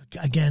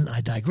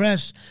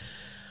digress.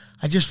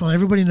 I just want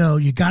everybody to know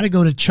you got to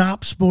go to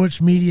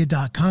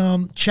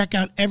chopsportsmedia.com. Check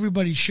out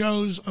everybody's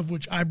shows, of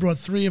which I brought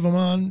 3 of them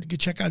on. You can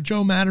check out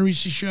Joe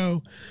Matarese'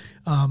 show.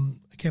 I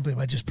can't believe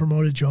I just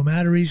promoted Joe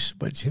Matarese,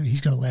 but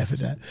he's going to laugh at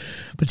that.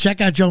 But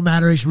check out Joe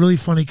Matarese, really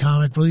funny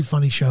comic, really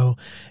funny show.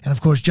 And, of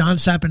course, John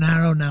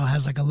Saponaro now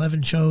has like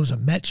 11 shows, a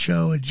Mets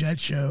show, a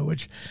Jets show,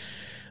 which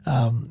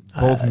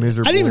both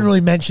miserable. I didn't even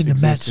really mention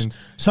existence.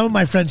 The Mets. Some of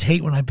my friends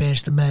hate when I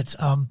bash the Mets.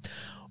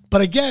 But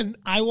again,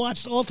 I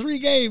watched all 3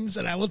 games,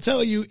 and I will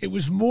tell you, it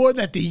was more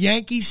that the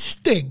Yankees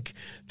stink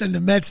than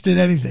the Mets did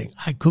anything.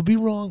 I could be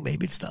wrong.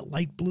 Maybe it's the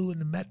light blue in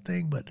the Met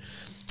thing. But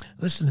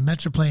listen, the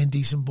Mets are playing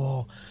decent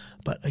ball.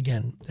 But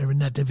again, they're in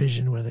that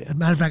division. As a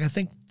matter of fact, I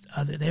think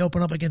they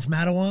open up against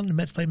Matawan. The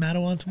Mets play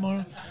Matawan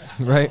tomorrow.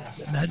 Right.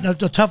 No,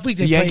 tough week.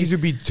 The Yankees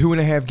would be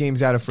 2.5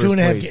 games out of first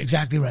place.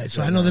 Exactly right.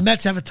 So I know the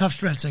Mets have a tough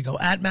stretch. They go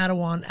at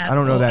Matawan, I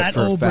don't know that at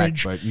for Old a fact,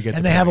 Bridge, but you get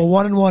and the they have a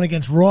point. 1-1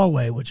 against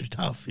Rawway, which is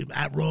tough.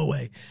 At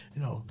Rawway,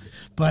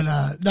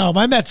 But no,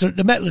 the Mets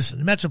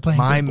are playing.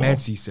 My good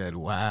Mets, ball. he said,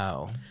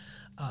 wow.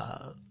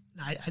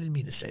 I didn't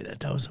mean to say that.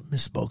 That was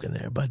misspoken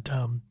there. But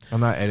I'm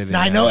not editing.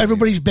 now I know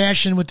everybody's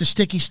bashing with the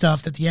sticky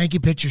stuff that the Yankee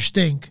pitchers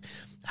stink.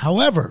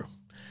 However,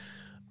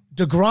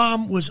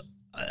 DeGrom was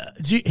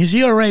his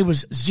ERA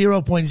was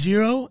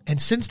 0.0, and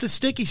since the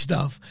sticky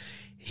stuff,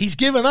 he's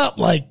given up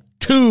like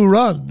 2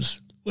 runs,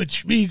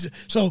 which means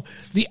so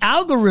the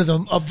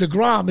algorithm of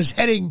DeGrom is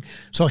heading.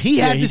 So he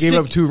gave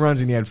up 2 runs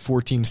and he had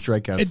 14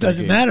 strikeouts. It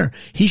doesn't matter.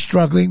 He's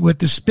struggling with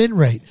the spin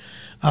rate.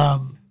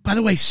 By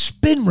the way,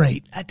 spin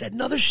rate,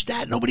 another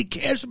stat nobody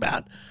cares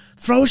about.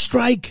 Throw a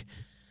strike,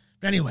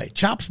 Anyway,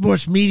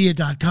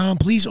 chopsportsmedia.com.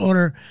 Please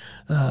order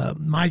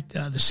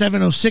the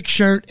 706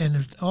 shirt,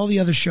 and all the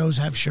other shows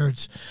have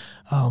shirts.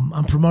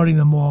 I'm promoting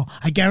them all.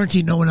 I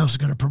guarantee no one else is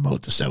going to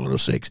promote the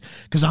 706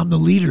 because I'm the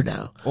leader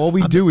now. All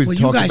we do is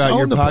talk about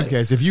your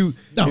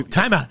podcast.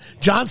 Time out.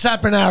 John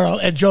Saponaro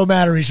and Joe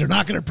Matarese are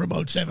not going to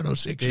promote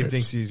 706 Dave shirts.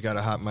 thinks he's got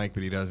a hot mic,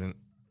 but he doesn't.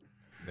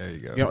 There you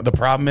go. You know, the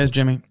problem is,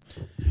 Jimmy,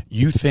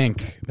 you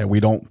think that we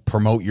don't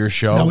promote your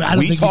show. No, I don't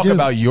we think talk you do.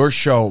 about your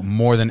show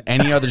more than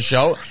any other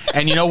show.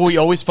 And you know what we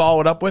always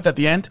follow it up with at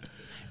the end?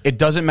 It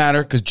doesn't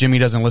matter because Jimmy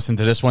doesn't listen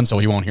to this one, so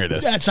he won't hear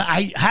this.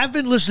 I have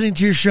been listening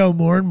to your show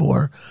more and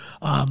more.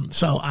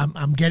 So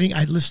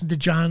I listened to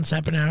John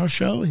Saponaro's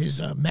show,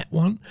 his Met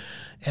one.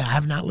 I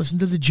have not listened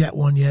to the Jet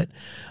one yet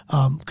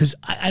because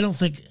I don't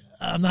think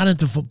I'm not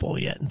into football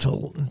yet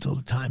until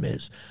the time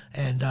is.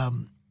 And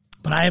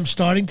but I am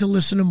starting to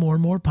listen to more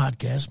and more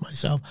podcasts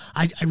myself.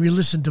 I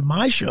re-listened to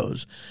my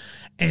shows.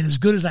 And as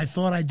good as I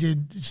thought I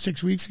did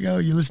 6 weeks ago,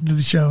 you listen to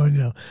the show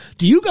and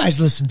do you guys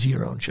listen to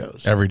your own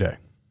shows? Every day.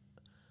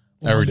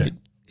 Every day.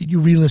 You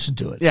re-listen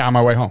to it? Yeah, on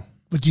my way home.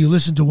 But do you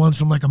listen to ones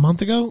from like a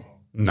month ago?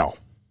 No.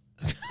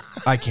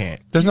 I can't.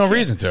 There's no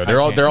reason to.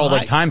 They're all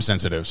like time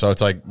sensitive. So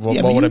it's like,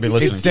 what would I be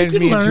listening It to? sends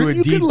me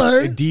into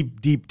learn. a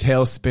deep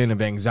tailspin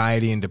of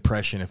anxiety and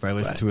depression if I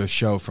listen to a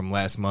show from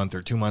last month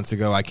or 2 months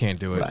ago. I can't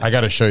do it. I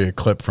got to show you a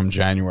clip from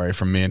January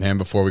from me and him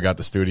before we got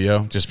the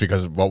studio, just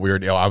because of what we were.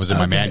 I was in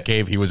my man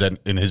cave. He was in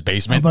his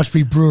basement. It must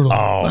be brutal.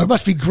 Oh. It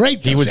must be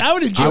great. He was. I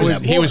would enjoy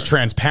that more. He was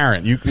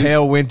transparent.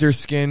 Pale winter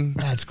skin.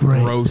 That's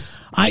great. Gross.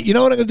 You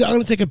know what I'm going to do? I'm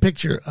going to take a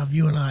picture of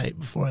you and I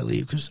before I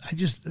leave because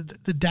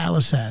the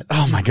Dallas hat.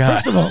 Oh my God.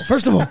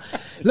 First of all,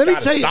 let me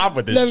tell you. Stop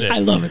with this shit. I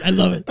love it.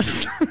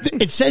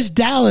 It says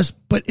Dallas,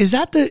 but is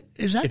that the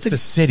It's the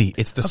city.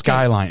 It's the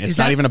skyline. It's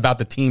not even about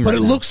the team. But right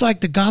it now. looks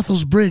like the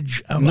Goethals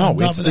Bridge. No,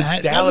 it's the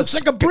hat. Dallas. It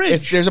looks like a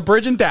bridge. There's a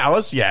bridge in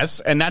Dallas, yes,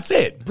 and that's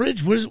it.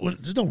 Bridge. There's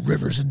no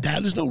rivers in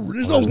Dallas. There's no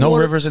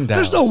rivers in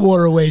Dallas. There's no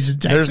waterways in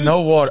Texas. There's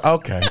no water.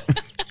 Okay.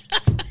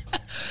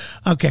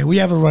 Okay, we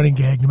have a running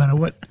gag no matter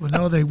what. Well,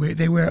 no, they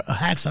wear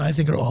hats that I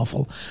think are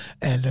awful,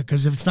 and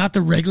because if it's not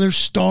the regular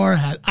star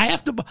hat,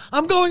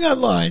 I'm going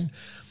online.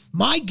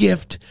 My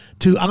gift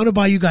I'm going to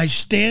buy you guys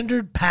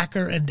standard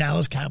Packer and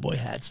Dallas Cowboy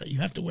hats that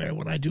you have to wear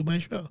when I do my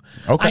show.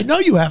 Okay. I know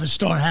you have a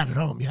star hat at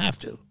home. You have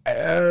to.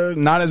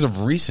 Not as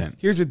of recent.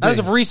 Here's the thing. Not as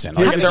of recent.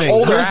 Here's They're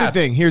older Here's hats. the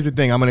thing. Here's the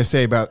thing I'm going to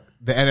say about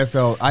the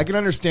NFL. I can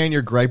understand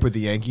your gripe with the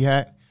Yankee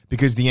hat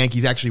because the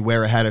Yankees actually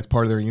wear a hat as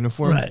part of their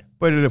uniform. Right.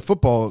 But in a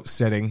football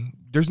setting,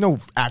 there's no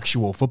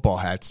actual football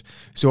hats.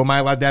 So am I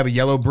allowed to have a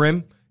yellow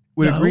brim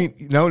with a green?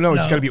 No,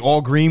 it's got to be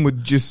all green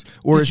with just,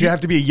 or does it have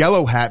to be a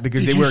yellow hat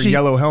because they wear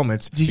yellow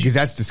helmets? Because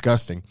that's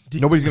disgusting.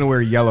 Nobody's going to wear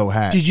a yellow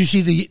hat. Did you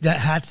see that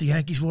hats the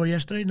Yankees wore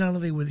yesterday? Not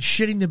only were they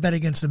shitting the bed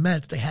against the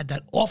Mets, they had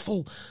that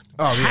awful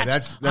hat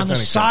that's on the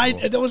side.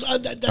 That was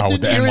that with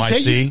didn't the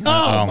irritate NYC? you?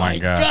 Oh my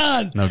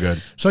God. No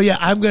good. So yeah,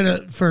 I'm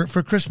gonna for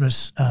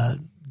Christmas.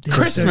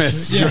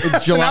 Christmas. Yeah.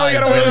 It's So now July. we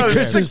got to wait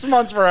another 6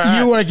 months for a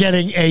hat. You are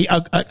getting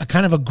a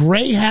kind of a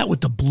gray hat with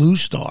the blue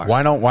star.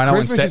 Why don't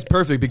Christmas instead? is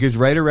perfect because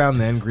right around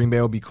then, Green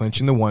Bay will be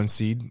clinching the 1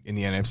 seed in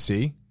the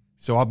NFC.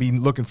 So I'll be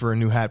looking for a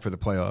new hat for the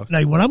playoffs.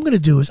 Now, what I'm going to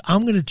do is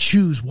I'm going to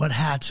choose what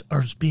hats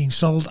are being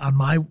sold on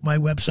my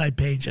website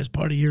page as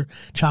part of your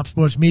Chop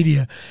Sports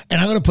Media, and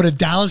I'm going to put a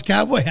Dallas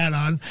Cowboy hat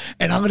on,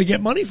 and I'm going to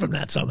get money from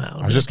that somehow.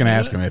 I was just going to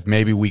ask him if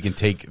maybe we can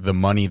take the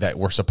money that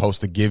we're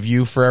supposed to give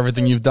you for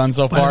everything you've done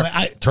so far,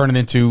 turn it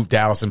into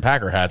Dallas and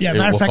Packer hats. Yeah,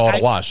 We'll call it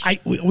a wash.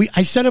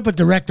 I set up a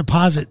direct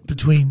deposit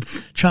between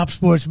Chop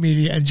Sports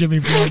Media and Jimmy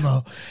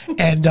Palumbo,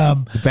 and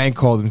The bank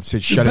called and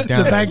said, shut it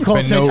down. The bank called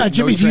and There's been said,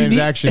 Jimmy, no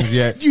transactions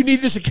yet. Do you need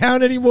this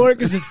account anymore?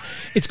 Because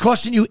it's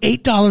costing you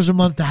 $8 a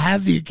month to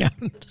have the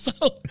account. So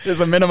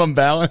There's a minimum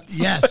balance.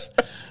 yes,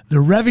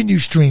 the revenue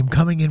stream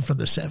coming in from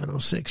the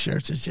 706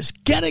 shirts is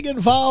just getting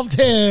involved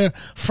here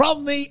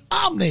from the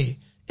Omni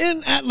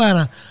in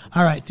Atlanta.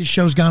 All right, this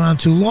show's gone on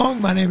too long.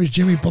 My name is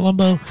Jimmy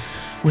Palumbo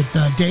with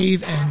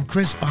Dave and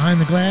Chris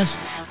behind the glass.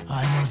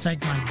 I want to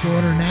thank my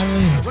daughter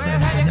Natalie and her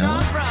friend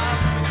Danella for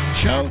coming on the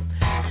show.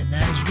 And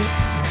that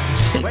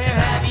is it. Where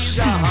have you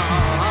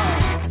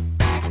gone?